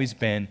always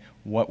been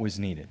what was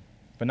needed.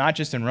 But not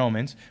just in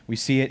Romans, we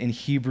see it in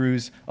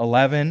Hebrews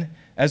 11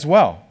 as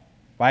well.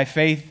 By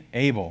faith,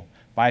 Abel.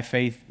 By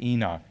faith,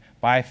 Enoch.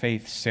 By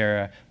faith,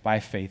 Sarah.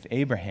 By faith,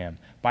 Abraham.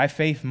 By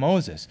faith,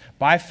 Moses.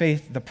 By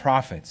faith, the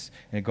prophets.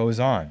 And it goes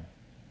on.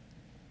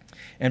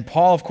 And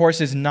Paul, of course,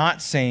 is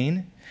not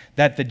saying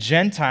that the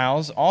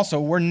Gentiles also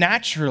were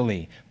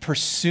naturally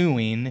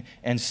pursuing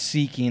and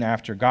seeking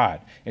after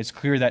God. It's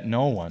clear that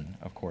no one,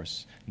 of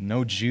course,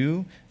 no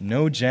Jew,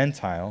 no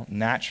Gentile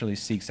naturally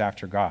seeks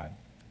after God.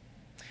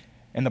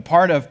 And the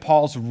part of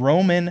Paul's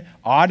Roman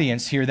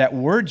audience here that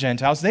were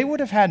Gentiles, they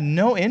would have had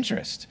no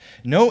interest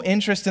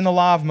in the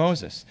law of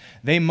Moses.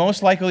 They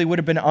most likely would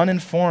have been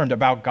uninformed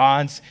about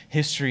God's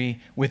history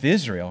with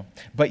Israel.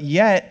 But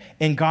yet,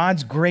 in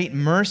God's great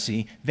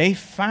mercy, they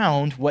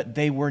found what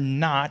they were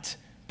not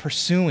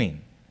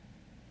pursuing.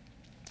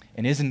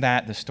 And isn't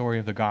that the story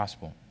of the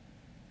gospel?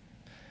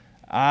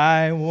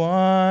 I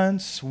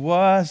once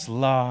was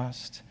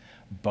lost,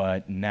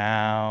 but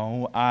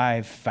now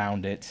I've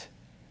found it.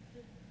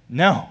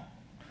 No,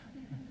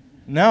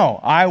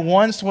 I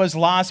once was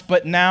lost,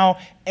 but now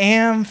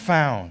am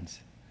found.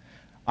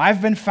 I've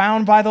been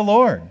found by the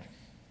Lord.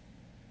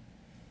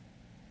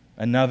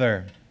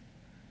 Another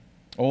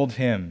old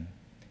hymn.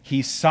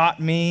 He sought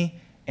me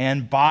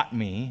and bought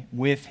me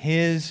with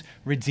his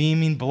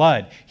redeeming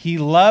blood. He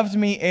loved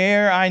me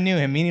ere I knew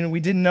him," meaning we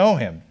didn't know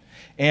him,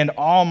 "and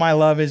all my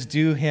love is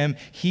due him.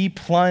 He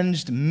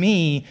plunged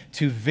me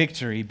to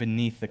victory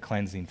beneath the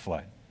cleansing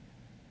flood."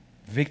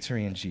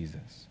 Victory in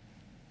Jesus.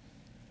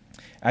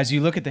 As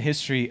you look at the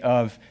history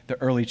of the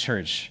early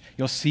church,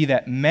 you'll see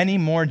that many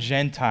more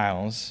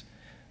Gentiles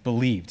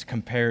believed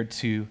compared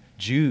to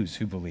Jews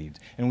who believed.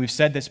 And we've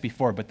said this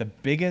before, but the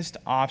biggest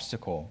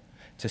obstacle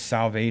to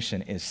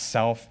salvation is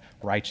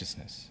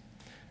self-righteousness.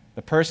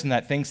 The person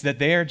that thinks that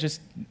they are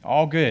just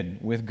all good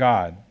with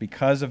God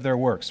because of their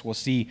works will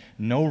see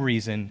no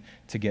reason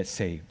to get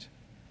saved.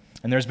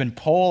 And there's been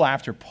poll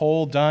after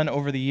poll done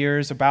over the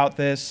years about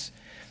this.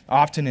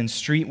 Often in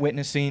street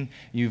witnessing,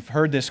 you've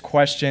heard this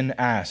question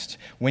asked: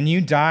 when you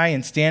die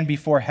and stand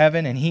before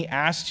heaven and he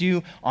asked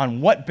you,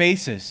 "On what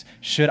basis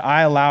should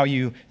I allow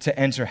you to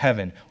enter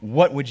heaven?"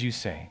 what would you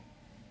say?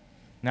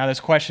 Now, this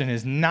question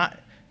is not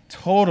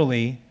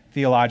totally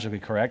theologically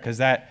correct, because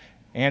that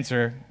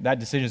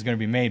decision is going to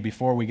be made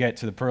before we get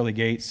to the pearly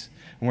gates,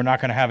 and we're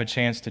not going to have a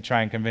chance to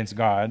try and convince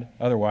God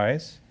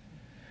otherwise.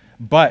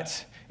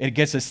 But it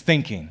gets us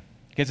thinking.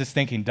 It gets us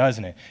thinking,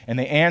 doesn't it? And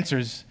the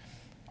answers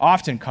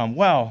often come,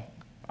 well,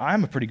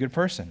 I'm a pretty good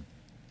person.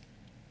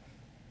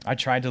 I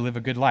tried to live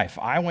a good life.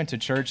 I went to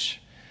church.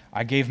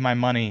 I gave my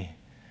money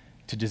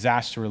to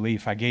disaster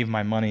relief. I gave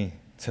my money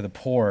to the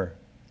poor.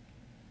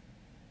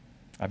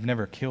 I've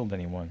never killed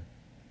anyone.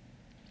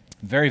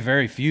 Very,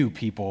 very few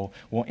people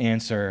will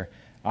answer,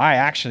 I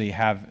actually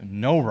have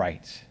no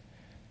right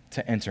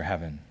to enter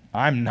heaven.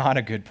 I'm not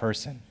a good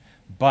person,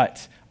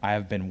 but I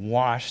have been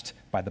washed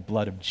by the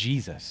blood of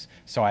Jesus,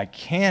 so I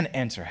can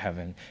enter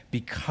heaven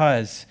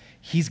because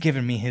he's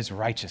given me his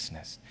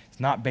righteousness. It's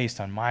not based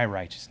on my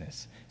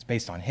righteousness. It's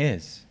based on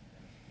his.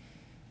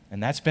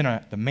 And that's been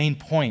the main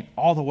point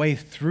all the way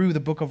through the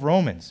book of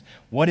Romans.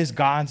 What is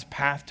God's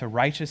path to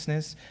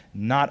righteousness?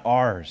 Not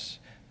ours,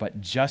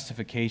 but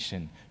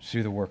justification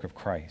through the work of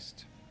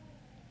Christ.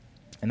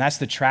 And that's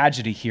the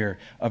tragedy here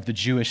of the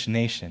Jewish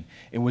nation.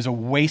 It was a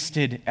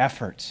wasted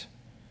effort.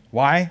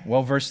 Why?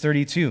 Well, verse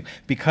 32,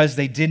 because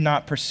they did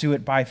not pursue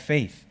it by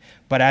faith,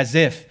 but as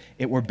if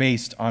it were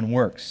based on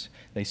works.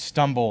 They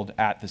stumbled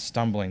at the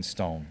stumbling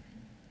stone,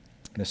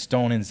 the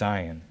stone in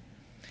Zion.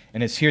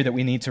 And it's here that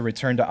we need to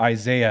return to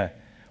Isaiah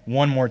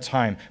one more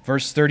time.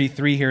 Verse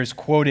 33 here is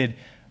quoted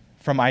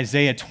from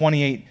Isaiah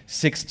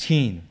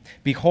 28:16.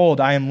 Behold,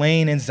 I am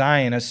laying in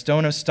Zion a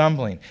stone of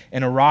stumbling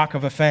and a rock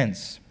of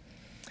offense,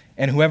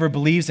 and whoever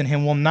believes in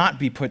him will not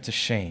be put to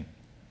shame.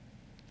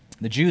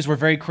 The Jews were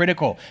very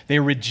critical. They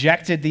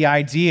rejected the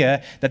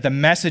idea that the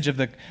message of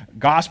the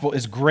gospel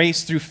is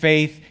grace through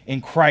faith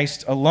in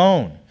Christ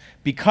alone,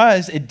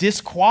 because it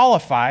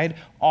disqualified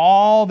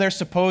all their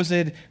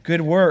supposed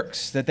good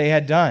works that they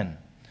had done,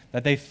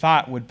 that they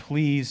thought would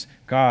please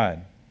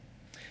God.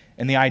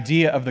 And the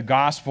idea of the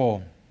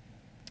gospel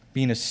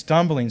being a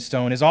stumbling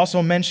stone is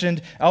also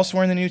mentioned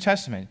elsewhere in the New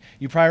Testament.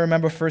 You probably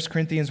remember 1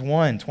 Corinthians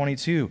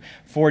 1:22.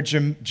 For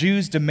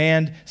Jews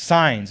demand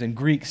signs and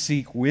Greeks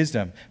seek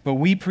wisdom, but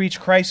we preach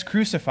Christ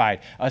crucified,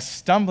 a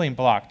stumbling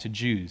block to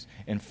Jews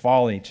and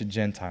folly to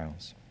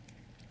Gentiles.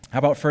 How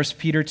about 1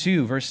 Peter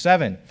 2, verse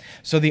 7?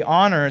 So the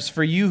honor is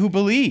for you who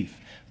believe,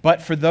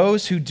 but for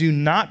those who do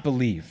not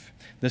believe,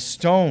 the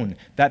stone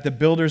that the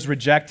builders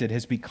rejected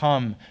has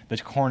become the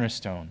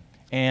cornerstone,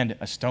 and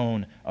a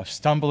stone of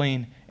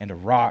stumbling and a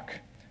rock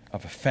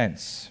of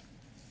offense.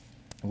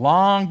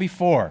 Long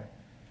before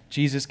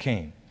Jesus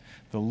came,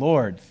 the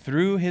Lord,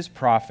 through his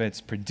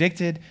prophets,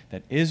 predicted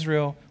that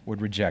Israel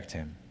would reject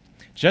him.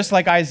 Just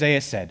like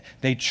Isaiah said,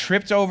 they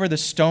tripped over the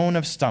stone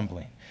of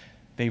stumbling.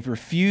 They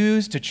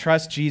refused to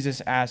trust Jesus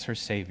as her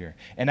Savior.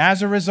 And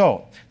as a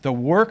result, the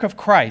work of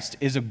Christ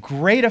is a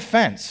great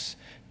offense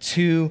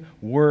to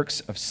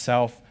works of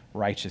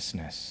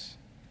self-righteousness.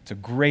 It's a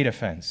great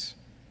offense.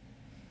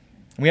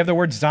 We have the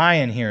word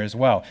Zion here as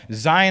well.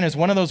 Zion is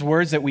one of those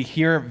words that we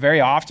hear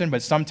very often,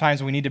 but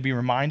sometimes we need to be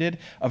reminded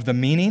of the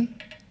meaning.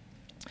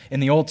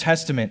 In the Old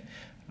Testament,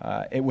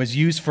 it was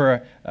used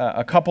for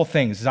a couple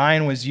things.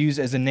 Zion was used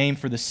as a name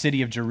for the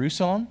city of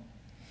Jerusalem.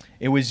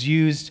 It was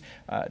used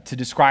to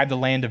describe the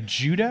land of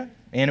Judah,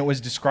 and it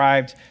was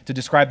described to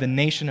describe the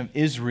nation of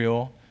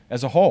Israel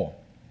as a whole.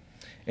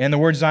 And the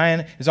word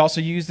Zion is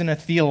also used in a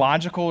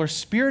theological or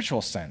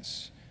spiritual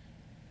sense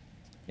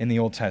in the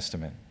Old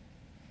Testament.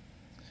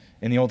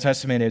 In the Old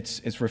Testament,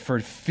 it's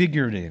referred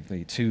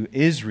figuratively to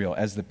Israel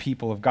as the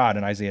people of God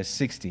in Isaiah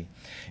 60.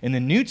 In the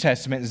New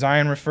Testament,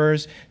 Zion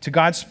refers to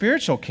God's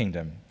spiritual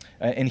kingdom.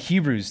 In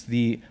Hebrews,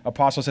 the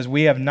apostle says,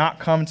 we have not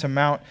come to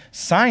Mount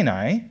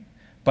Sinai,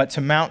 but to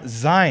Mount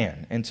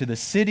Zion and to the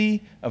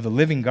city of the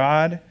living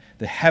God,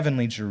 the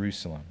heavenly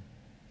Jerusalem.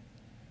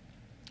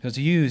 So it's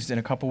used in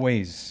a couple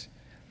ways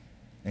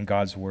in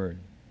God's word.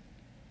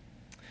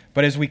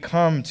 But as we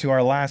come to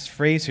our last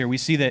phrase here, we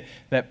see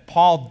that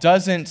Paul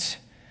doesn't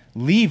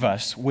leave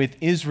us with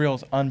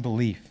Israel's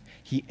unbelief.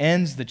 He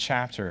ends the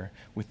chapter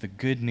with the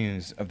good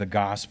news of the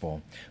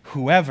gospel.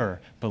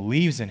 Whoever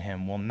believes in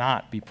him will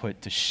not be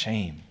put to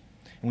shame.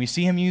 And we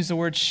see him use the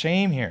word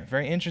shame here.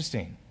 Very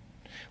interesting.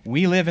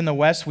 We live in the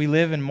West, we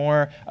live in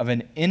more of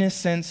an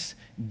innocence,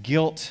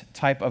 guilt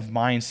type of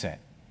mindset.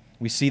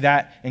 We see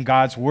that in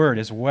God's word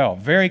as well.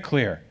 Very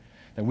clear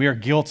that we are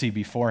guilty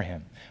before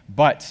him.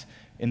 But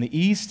in the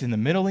East, in the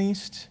Middle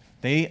East,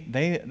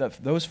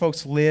 those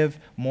folks live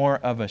more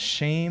of a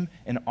shame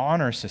and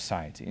honor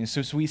society. And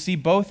so we see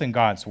both in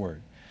God's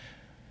word.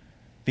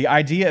 The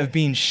idea of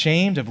being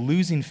shamed, of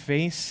losing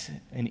face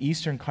in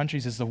Eastern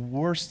countries is the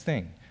worst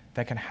thing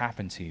that can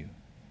happen to you.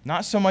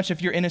 Not so much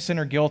if you're innocent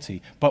or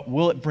guilty, but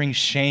will it bring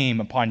shame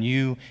upon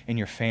you and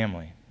your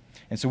family?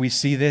 And so we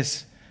see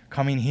this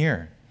coming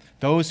here.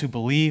 Those who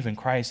believe in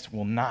Christ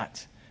will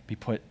not be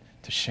put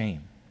to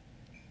shame.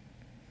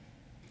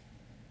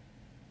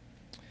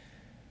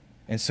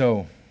 And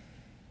so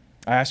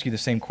I ask you the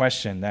same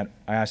question that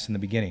I asked in the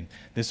beginning.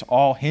 This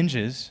all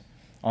hinges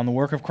on the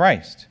work of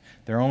Christ.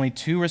 There are only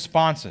two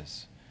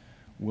responses.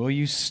 Will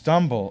you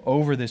stumble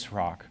over this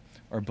rock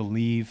or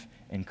believe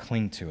and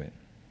cling to it?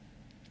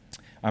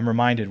 I'm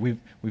reminded,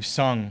 we've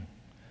sung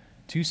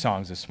 2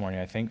 songs this morning,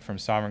 I think, from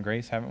Sovereign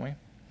Grace, haven't we?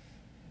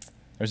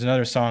 There's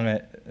another song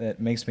that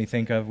makes me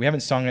think of, we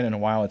haven't sung it in a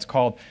while, it's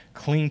called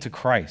Cling to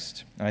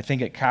Christ. And I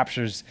think it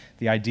captures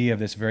the idea of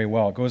this very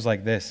well. It goes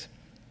like this: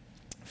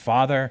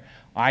 Father,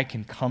 I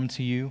can come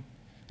to you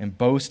and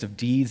boast of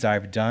deeds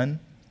I've done.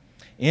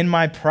 In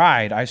my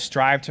pride, I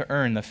strive to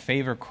earn the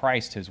favor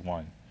Christ has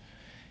won.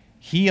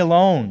 He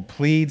alone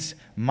pleads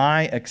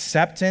my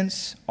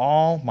acceptance,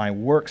 all my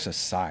works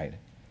aside.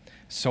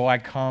 So I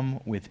come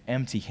with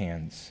empty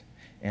hands,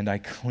 and I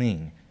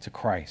cling to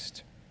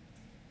Christ.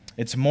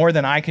 It's more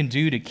than I can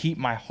do to keep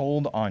my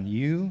hold on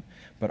you,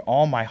 but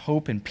all my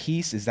hope and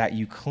peace is that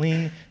you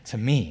cling to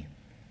me.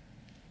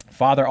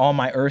 Father, all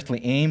my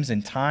earthly aims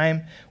in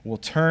time will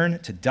turn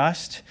to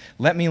dust.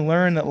 Let me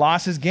learn that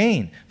loss is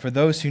gain for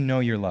those who know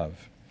your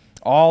love.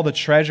 All the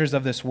treasures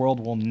of this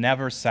world will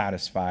never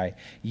satisfy.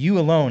 You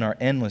alone are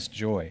endless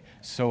joy,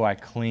 so I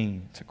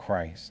cling to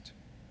Christ.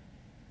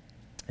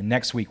 And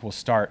next week we'll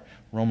start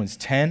Romans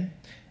 10,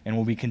 and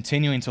we'll be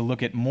continuing to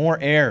look at more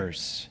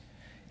errors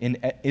in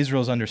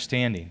Israel's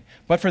understanding.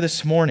 But for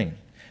this morning,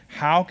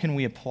 how can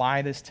we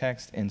apply this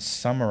text and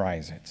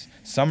summarize it?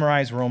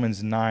 Summarize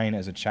Romans 9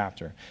 as a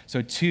chapter.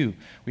 So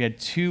we had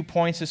 2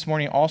 points this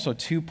morning, also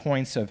 2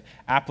 points of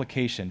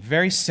application.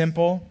 Very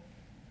simple.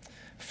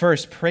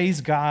 First,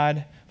 praise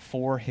God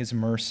for his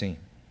mercy.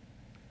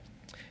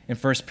 In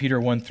 1 Peter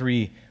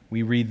 1:3,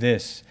 we read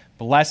this: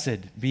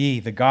 Blessed be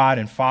the God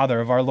and Father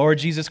of our Lord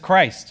Jesus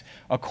Christ.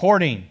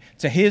 According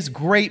to his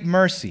great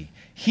mercy,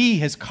 he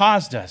has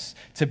caused us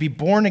to be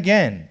born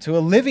again to a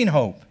living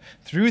hope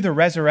through the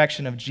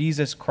resurrection of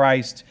Jesus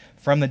Christ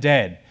from the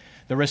dead.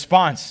 The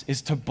response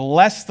is to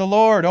bless the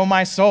Lord, O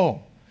my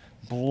soul.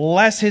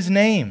 Bless his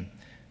name,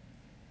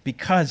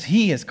 because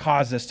he has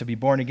caused us to be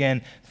born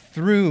again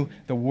through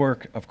the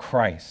work of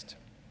Christ.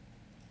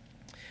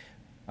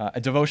 A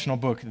devotional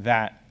book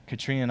that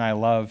Katrina and I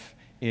love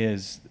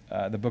is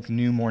the book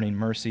New Morning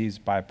Mercies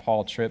by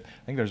Paul Tripp.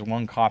 I think there's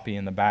 1 copy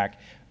in the back.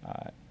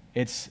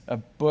 It's a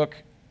book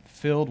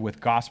filled with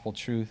gospel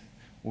truth,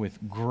 with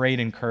great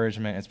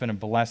encouragement. It's been a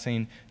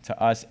blessing to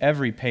us.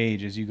 Every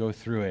page as you go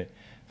through it,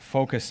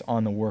 focus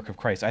on the work of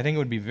Christ. I think it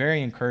would be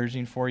very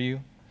encouraging for you.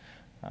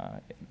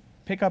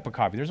 Pick up a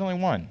copy. There's only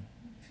 1.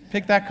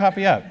 Pick that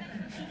copy up.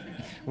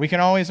 We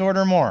can always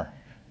order more,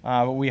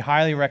 but we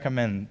highly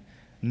recommend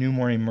New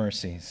Morning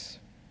Mercies.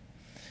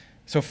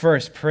 So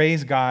first,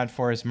 praise God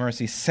for his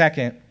mercy.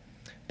 Second,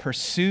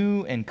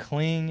 pursue and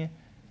cling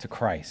to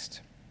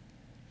Christ.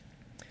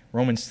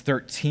 Romans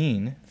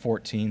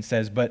 13:14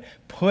 says, But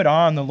put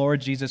on the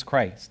Lord Jesus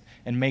Christ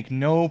and make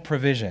no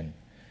provision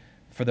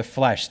for the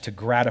flesh to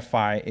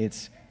gratify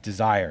its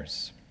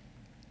desires.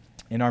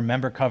 In our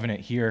member covenant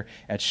here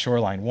at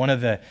Shoreline, one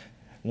of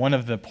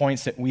the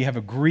points that we have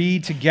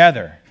agreed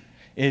together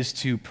is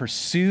to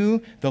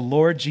pursue the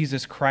Lord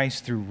Jesus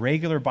Christ through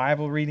regular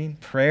Bible reading,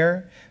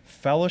 prayer,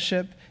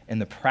 fellowship,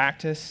 and the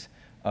practice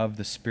of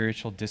the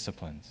spiritual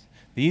disciplines.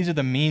 These are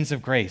the means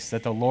of grace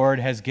that the Lord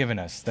has given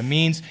us, the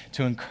means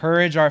to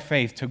encourage our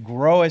faith, to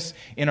grow us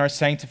in our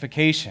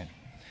sanctification.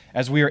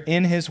 As we are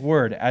in his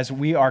word, as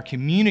we are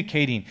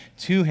communicating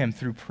to him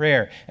through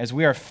prayer, as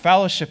we are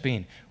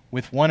fellowshipping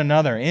with one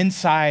another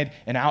inside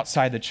and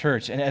outside the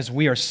church, and as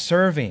we are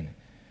serving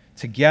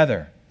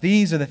together.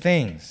 These are the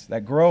things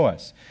that grow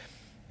us.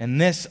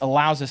 And this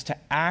allows us to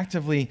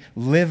actively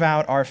live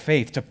out our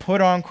faith, to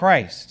put on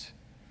Christ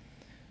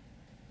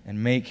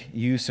and make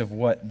use of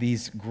what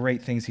these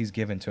great things he's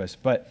given to us.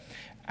 But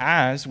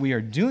as we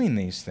are doing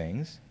these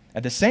things,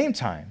 at the same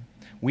time,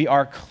 we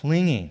are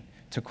clinging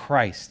to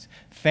Christ,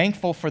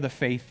 thankful for the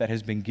faith that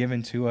has been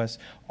given to us,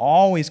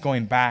 always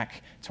going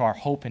back to our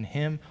hope in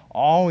him,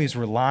 always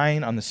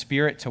relying on the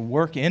Spirit to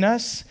work in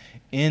us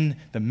in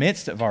the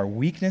midst of our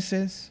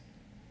weaknesses.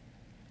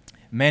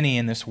 Many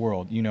in this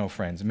world, you know,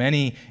 friends,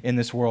 many in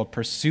this world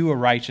pursue a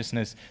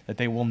righteousness that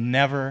they will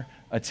never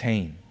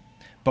attain.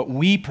 But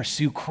we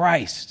pursue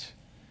Christ,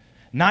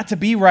 not to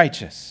be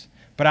righteous,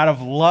 but out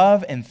of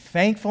love and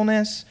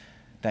thankfulness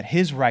that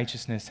his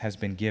righteousness has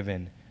been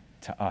given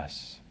to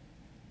us.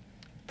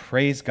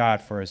 Praise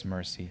God for his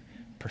mercy.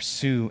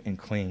 Pursue and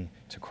cling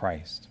to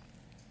Christ.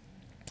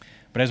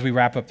 But as we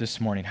wrap up this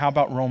morning, how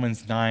about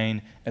Romans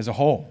 9 as a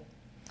whole?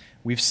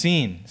 We've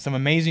seen some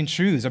amazing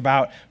truths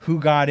about who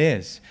God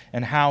is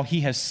and how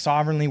he has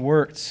sovereignly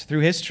worked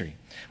through history.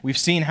 We've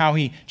seen how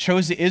he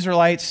chose the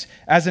Israelites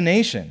as a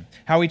nation,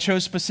 how he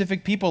chose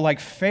specific people like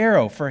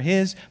Pharaoh for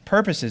his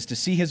purposes to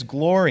see his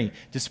glory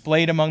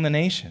displayed among the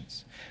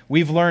nations.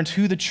 We've learned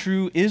who the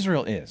true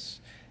Israel is,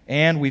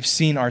 and we've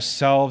seen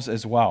ourselves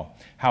as well,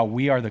 how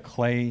we are the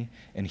clay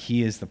and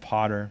he is the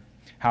potter,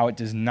 how it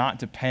does not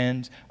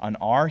depend on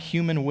our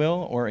human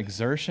will or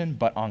exertion,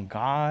 but on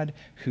God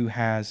who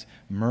has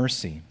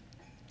mercy.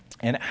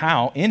 And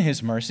how, in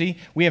his mercy,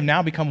 we have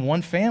now become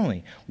one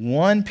family,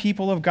 one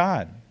people of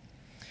God.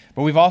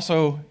 But we've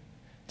also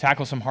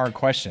tackled some hard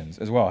questions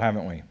as well,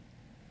 haven't we?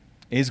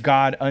 Is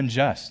God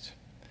unjust?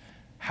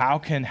 How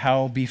can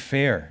hell be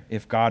fair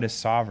if God is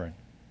sovereign?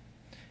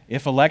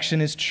 If election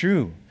is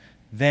true,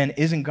 then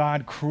isn't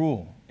God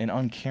cruel and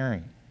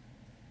uncaring?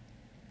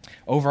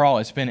 Overall,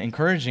 it's been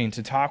encouraging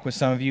to talk with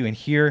some of you and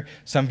hear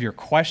some of your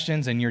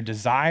questions and your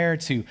desire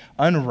to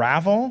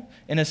unravel,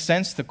 in a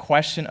sense, the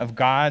question of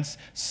God's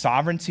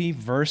sovereignty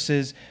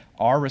versus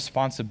our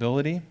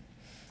responsibility.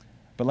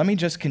 But let me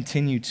just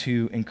continue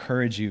to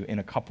encourage you in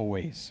a couple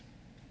ways.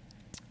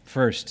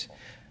 First,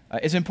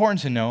 it's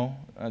important to know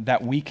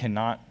that we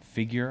cannot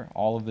figure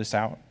all of this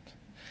out.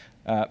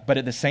 But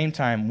at the same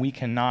time, we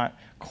cannot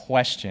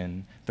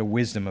question the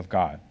wisdom of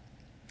God.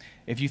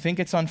 If you think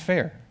it's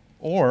unfair,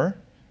 or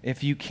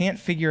if you can't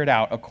figure it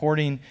out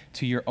according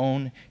to your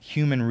own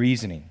human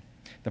reasoning,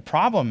 the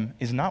problem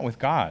is not with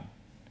God,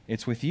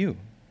 it's with you.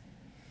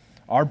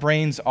 Our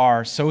brains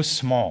are so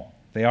small.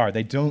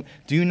 They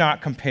do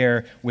not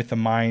compare with the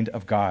mind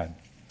of God.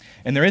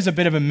 And there is a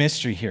bit of a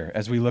mystery here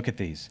as we look at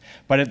these.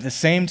 But at the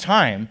same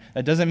time,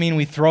 that doesn't mean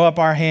we throw up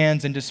our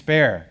hands in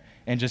despair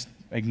and just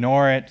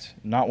ignore it,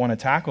 not want to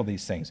tackle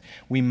these things.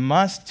 We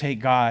must take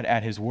God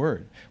at his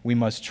word. We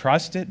must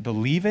trust it,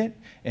 believe it,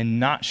 and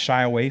not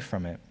shy away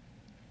from it.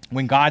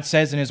 When God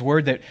says in his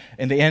word that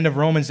in the end of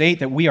Romans 8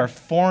 that we are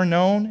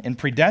foreknown and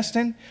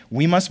predestined,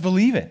 we must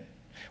believe it.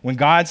 When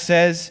God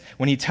says,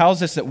 when he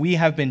tells us that we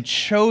have been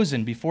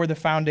chosen before the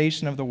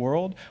foundation of the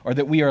world, or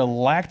that we are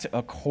elect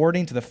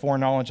according to the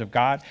foreknowledge of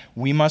God,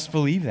 we must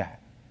believe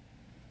that.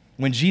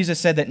 When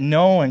Jesus said that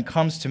no one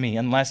comes to me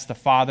unless the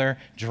Father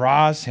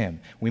draws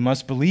him, we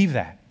must believe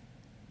that.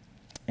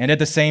 And at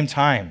the same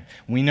time,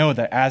 we know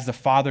that as the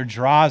Father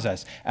draws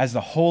us, as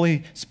the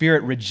Holy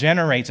Spirit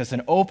regenerates us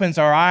and opens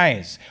our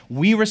eyes,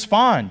 we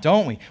respond,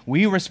 don't we?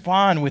 We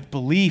respond with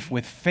belief,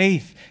 with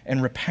faith,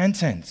 and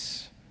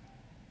repentance.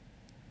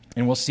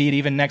 And we'll see it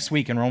even next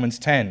week in Romans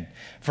 10.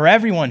 For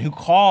everyone who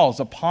calls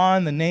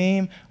upon the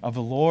name of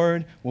the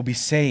Lord will be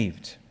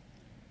saved.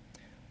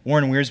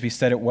 Warren Wiersbe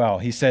said it well.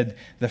 He said,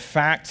 the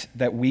fact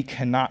that we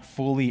cannot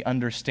fully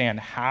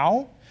understand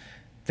how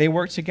they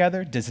work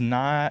together does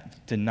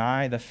not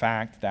deny the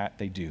fact that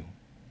they do.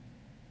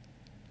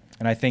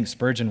 And I think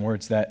Spurgeon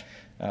words that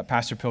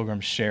Pastor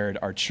Pilgrim shared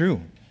are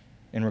true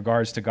in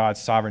regards to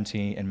God's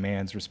sovereignty and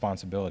man's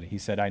responsibility. He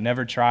said, I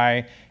never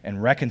try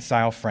and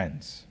reconcile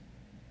friends.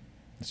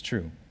 It's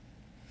true.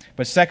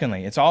 But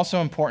secondly, it's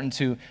also important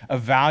to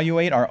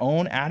evaluate our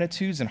own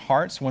attitudes and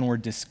hearts when we're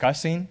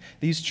discussing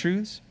these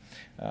truths.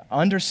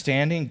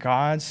 Understanding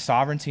God's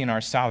sovereignty and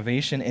our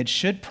salvation, it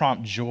should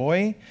prompt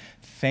joy,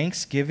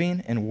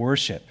 thanksgiving, and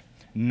worship,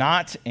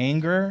 not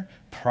anger,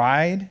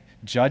 pride,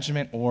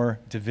 judgment, or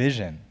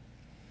division.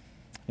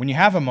 When you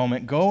have a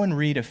moment, go and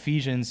read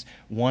Ephesians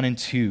 1 and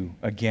 2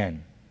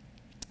 again.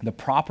 The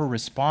proper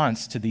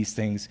response to these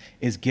things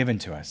is given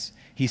to us.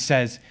 He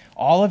says,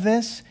 all of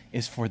this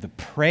is for the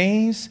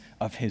praise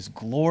of his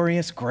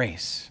glorious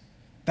grace.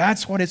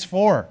 That's what it's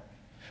for.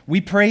 We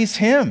praise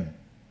him.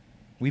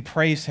 We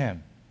praise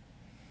him.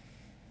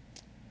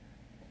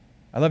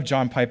 I love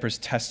John Piper's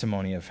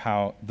testimony of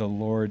how the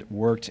Lord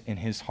worked in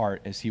his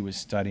heart as he was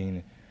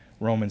studying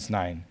Romans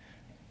 9.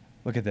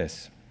 Look at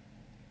this.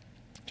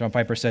 John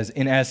Piper says,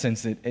 in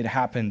essence, it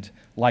happened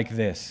like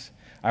this.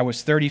 I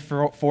was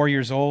 34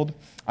 years old.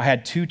 I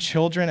had 2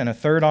 children and a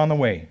third on the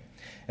way.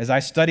 As I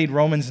studied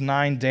Romans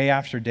 9 day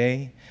after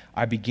day,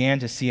 I began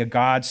to see a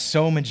God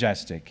so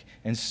majestic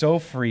and so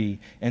free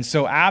and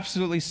so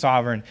absolutely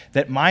sovereign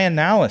that my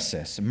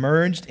analysis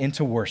merged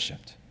into worship.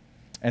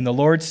 And the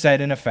Lord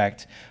said, in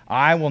effect,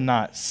 I will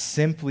not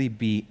simply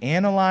be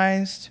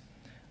analyzed,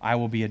 I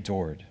will be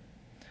adored.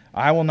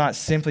 I will not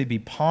simply be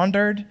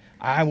pondered,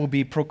 I will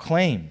be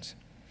proclaimed.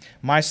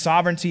 My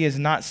sovereignty is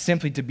not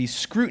simply to be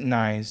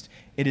scrutinized,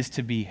 it is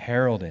to be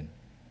heralded.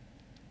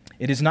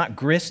 It is not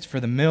grist for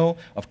the mill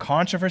of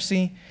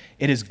controversy.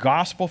 It is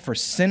gospel for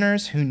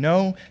sinners who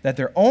know that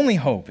their only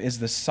hope is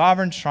the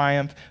sovereign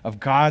triumph of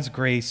God's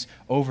grace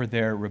over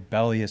their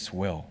rebellious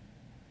will.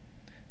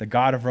 The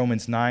God of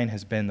Romans 9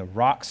 has been the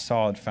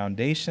rock-solid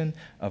foundation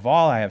of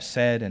all I have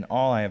said and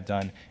all I have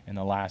done in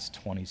the last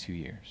 22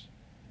 years.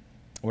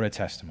 What a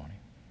testimony.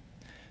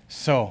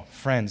 So,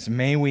 friends,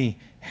 may we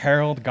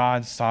herald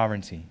God's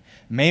sovereignty.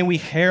 May we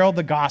herald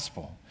the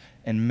gospel,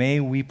 and may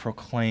we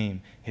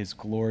proclaim his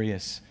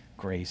glorious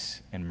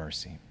grace and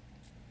mercy.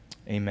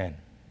 Amen.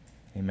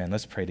 Amen.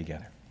 Let's pray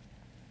together.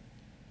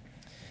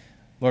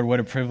 Lord, what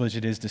a privilege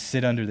it is to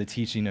sit under the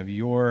teaching of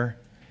your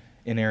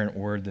inerrant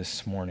word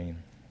this morning.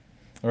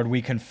 Lord,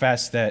 we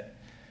confess that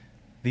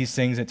these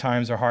things at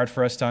times are hard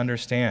for us to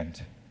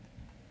understand.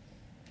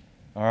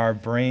 Our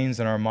brains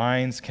and our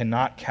minds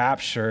cannot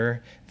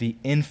capture the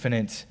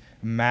infinite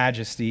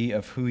majesty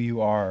of who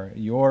you are,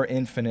 your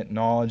infinite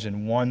knowledge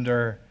and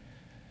wonder,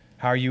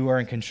 how you are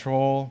in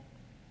control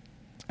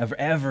of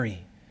every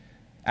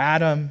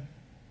atom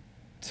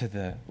to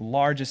the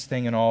largest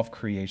thing in all of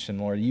creation,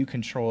 Lord. You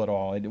control it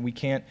all. We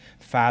can't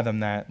fathom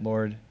that,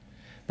 Lord.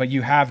 But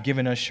you have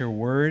given us your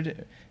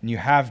word, and you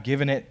have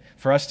given it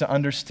for us to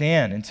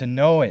understand and to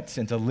know it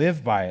and to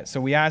live by it.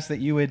 So we ask that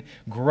you would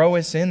grow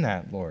us in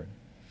that, Lord.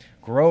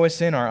 Grow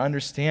us in our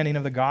understanding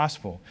of the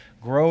gospel.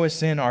 Grow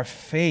us in our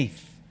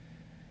faith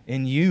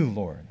in you,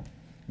 Lord.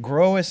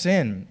 Grow us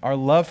in our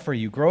love for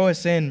you. Grow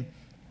us in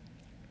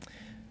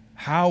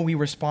how we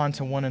respond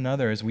to one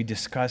another as we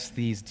discuss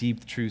these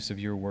deep truths of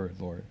your word,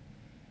 Lord.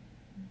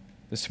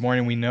 This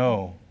morning we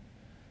know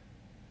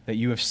that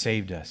you have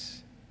saved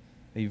us,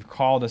 that you've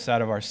called us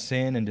out of our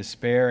sin and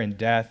despair and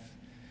death.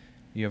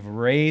 You have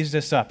raised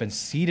us up and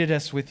seated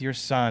us with your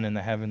Son in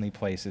the heavenly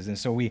places. And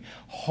so we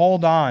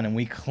hold on and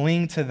we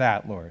cling to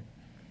that, Lord.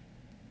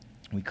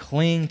 We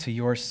cling to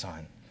your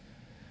Son.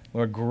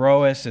 Lord,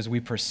 grow us as we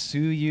pursue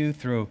you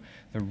through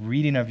the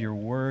reading of your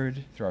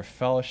word, through our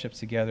fellowship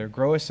together.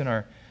 Grow us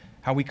in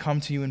how we come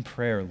to you in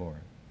prayer,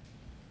 Lord.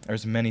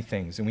 There's many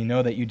things, and we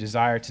know that you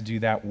desire to do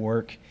that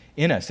work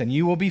in us, and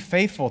you will be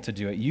faithful to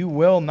do it. You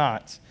will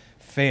not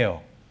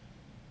fail.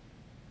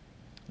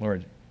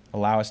 Lord,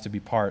 allow us to be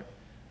part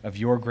of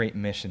your great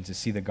mission to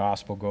see the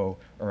gospel go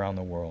around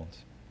the world.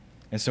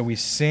 And so we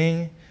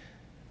sing,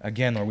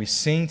 again, Lord, we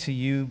sing to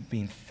you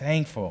being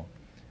thankful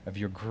of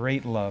your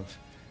great love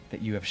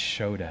that you have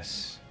showed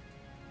us.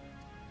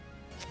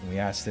 And we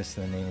ask this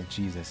in the name of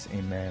Jesus.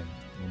 Amen.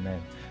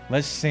 Amen.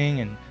 Let's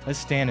sing and let's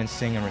stand and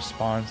sing in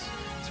response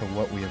to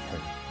what we have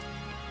heard.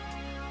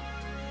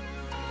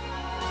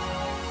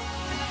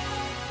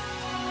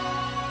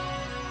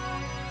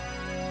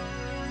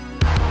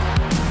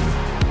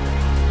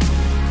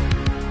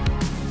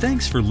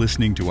 Thanks for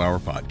listening to our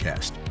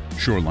podcast.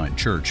 Shoreline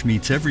Church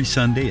meets every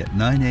Sunday at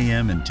 9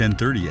 a.m. and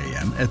 10:30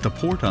 a.m. at the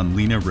Port on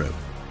Lena Road.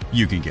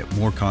 You can get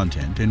more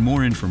content and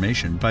more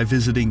information by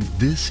visiting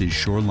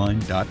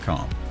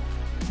thisisshoreline.com.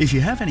 If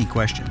you have any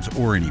questions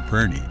or any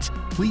prayer needs,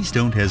 please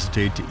don't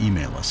hesitate to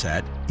email us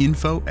at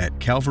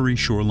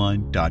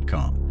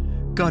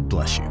info@calvaryshoreline.com. God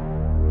bless you.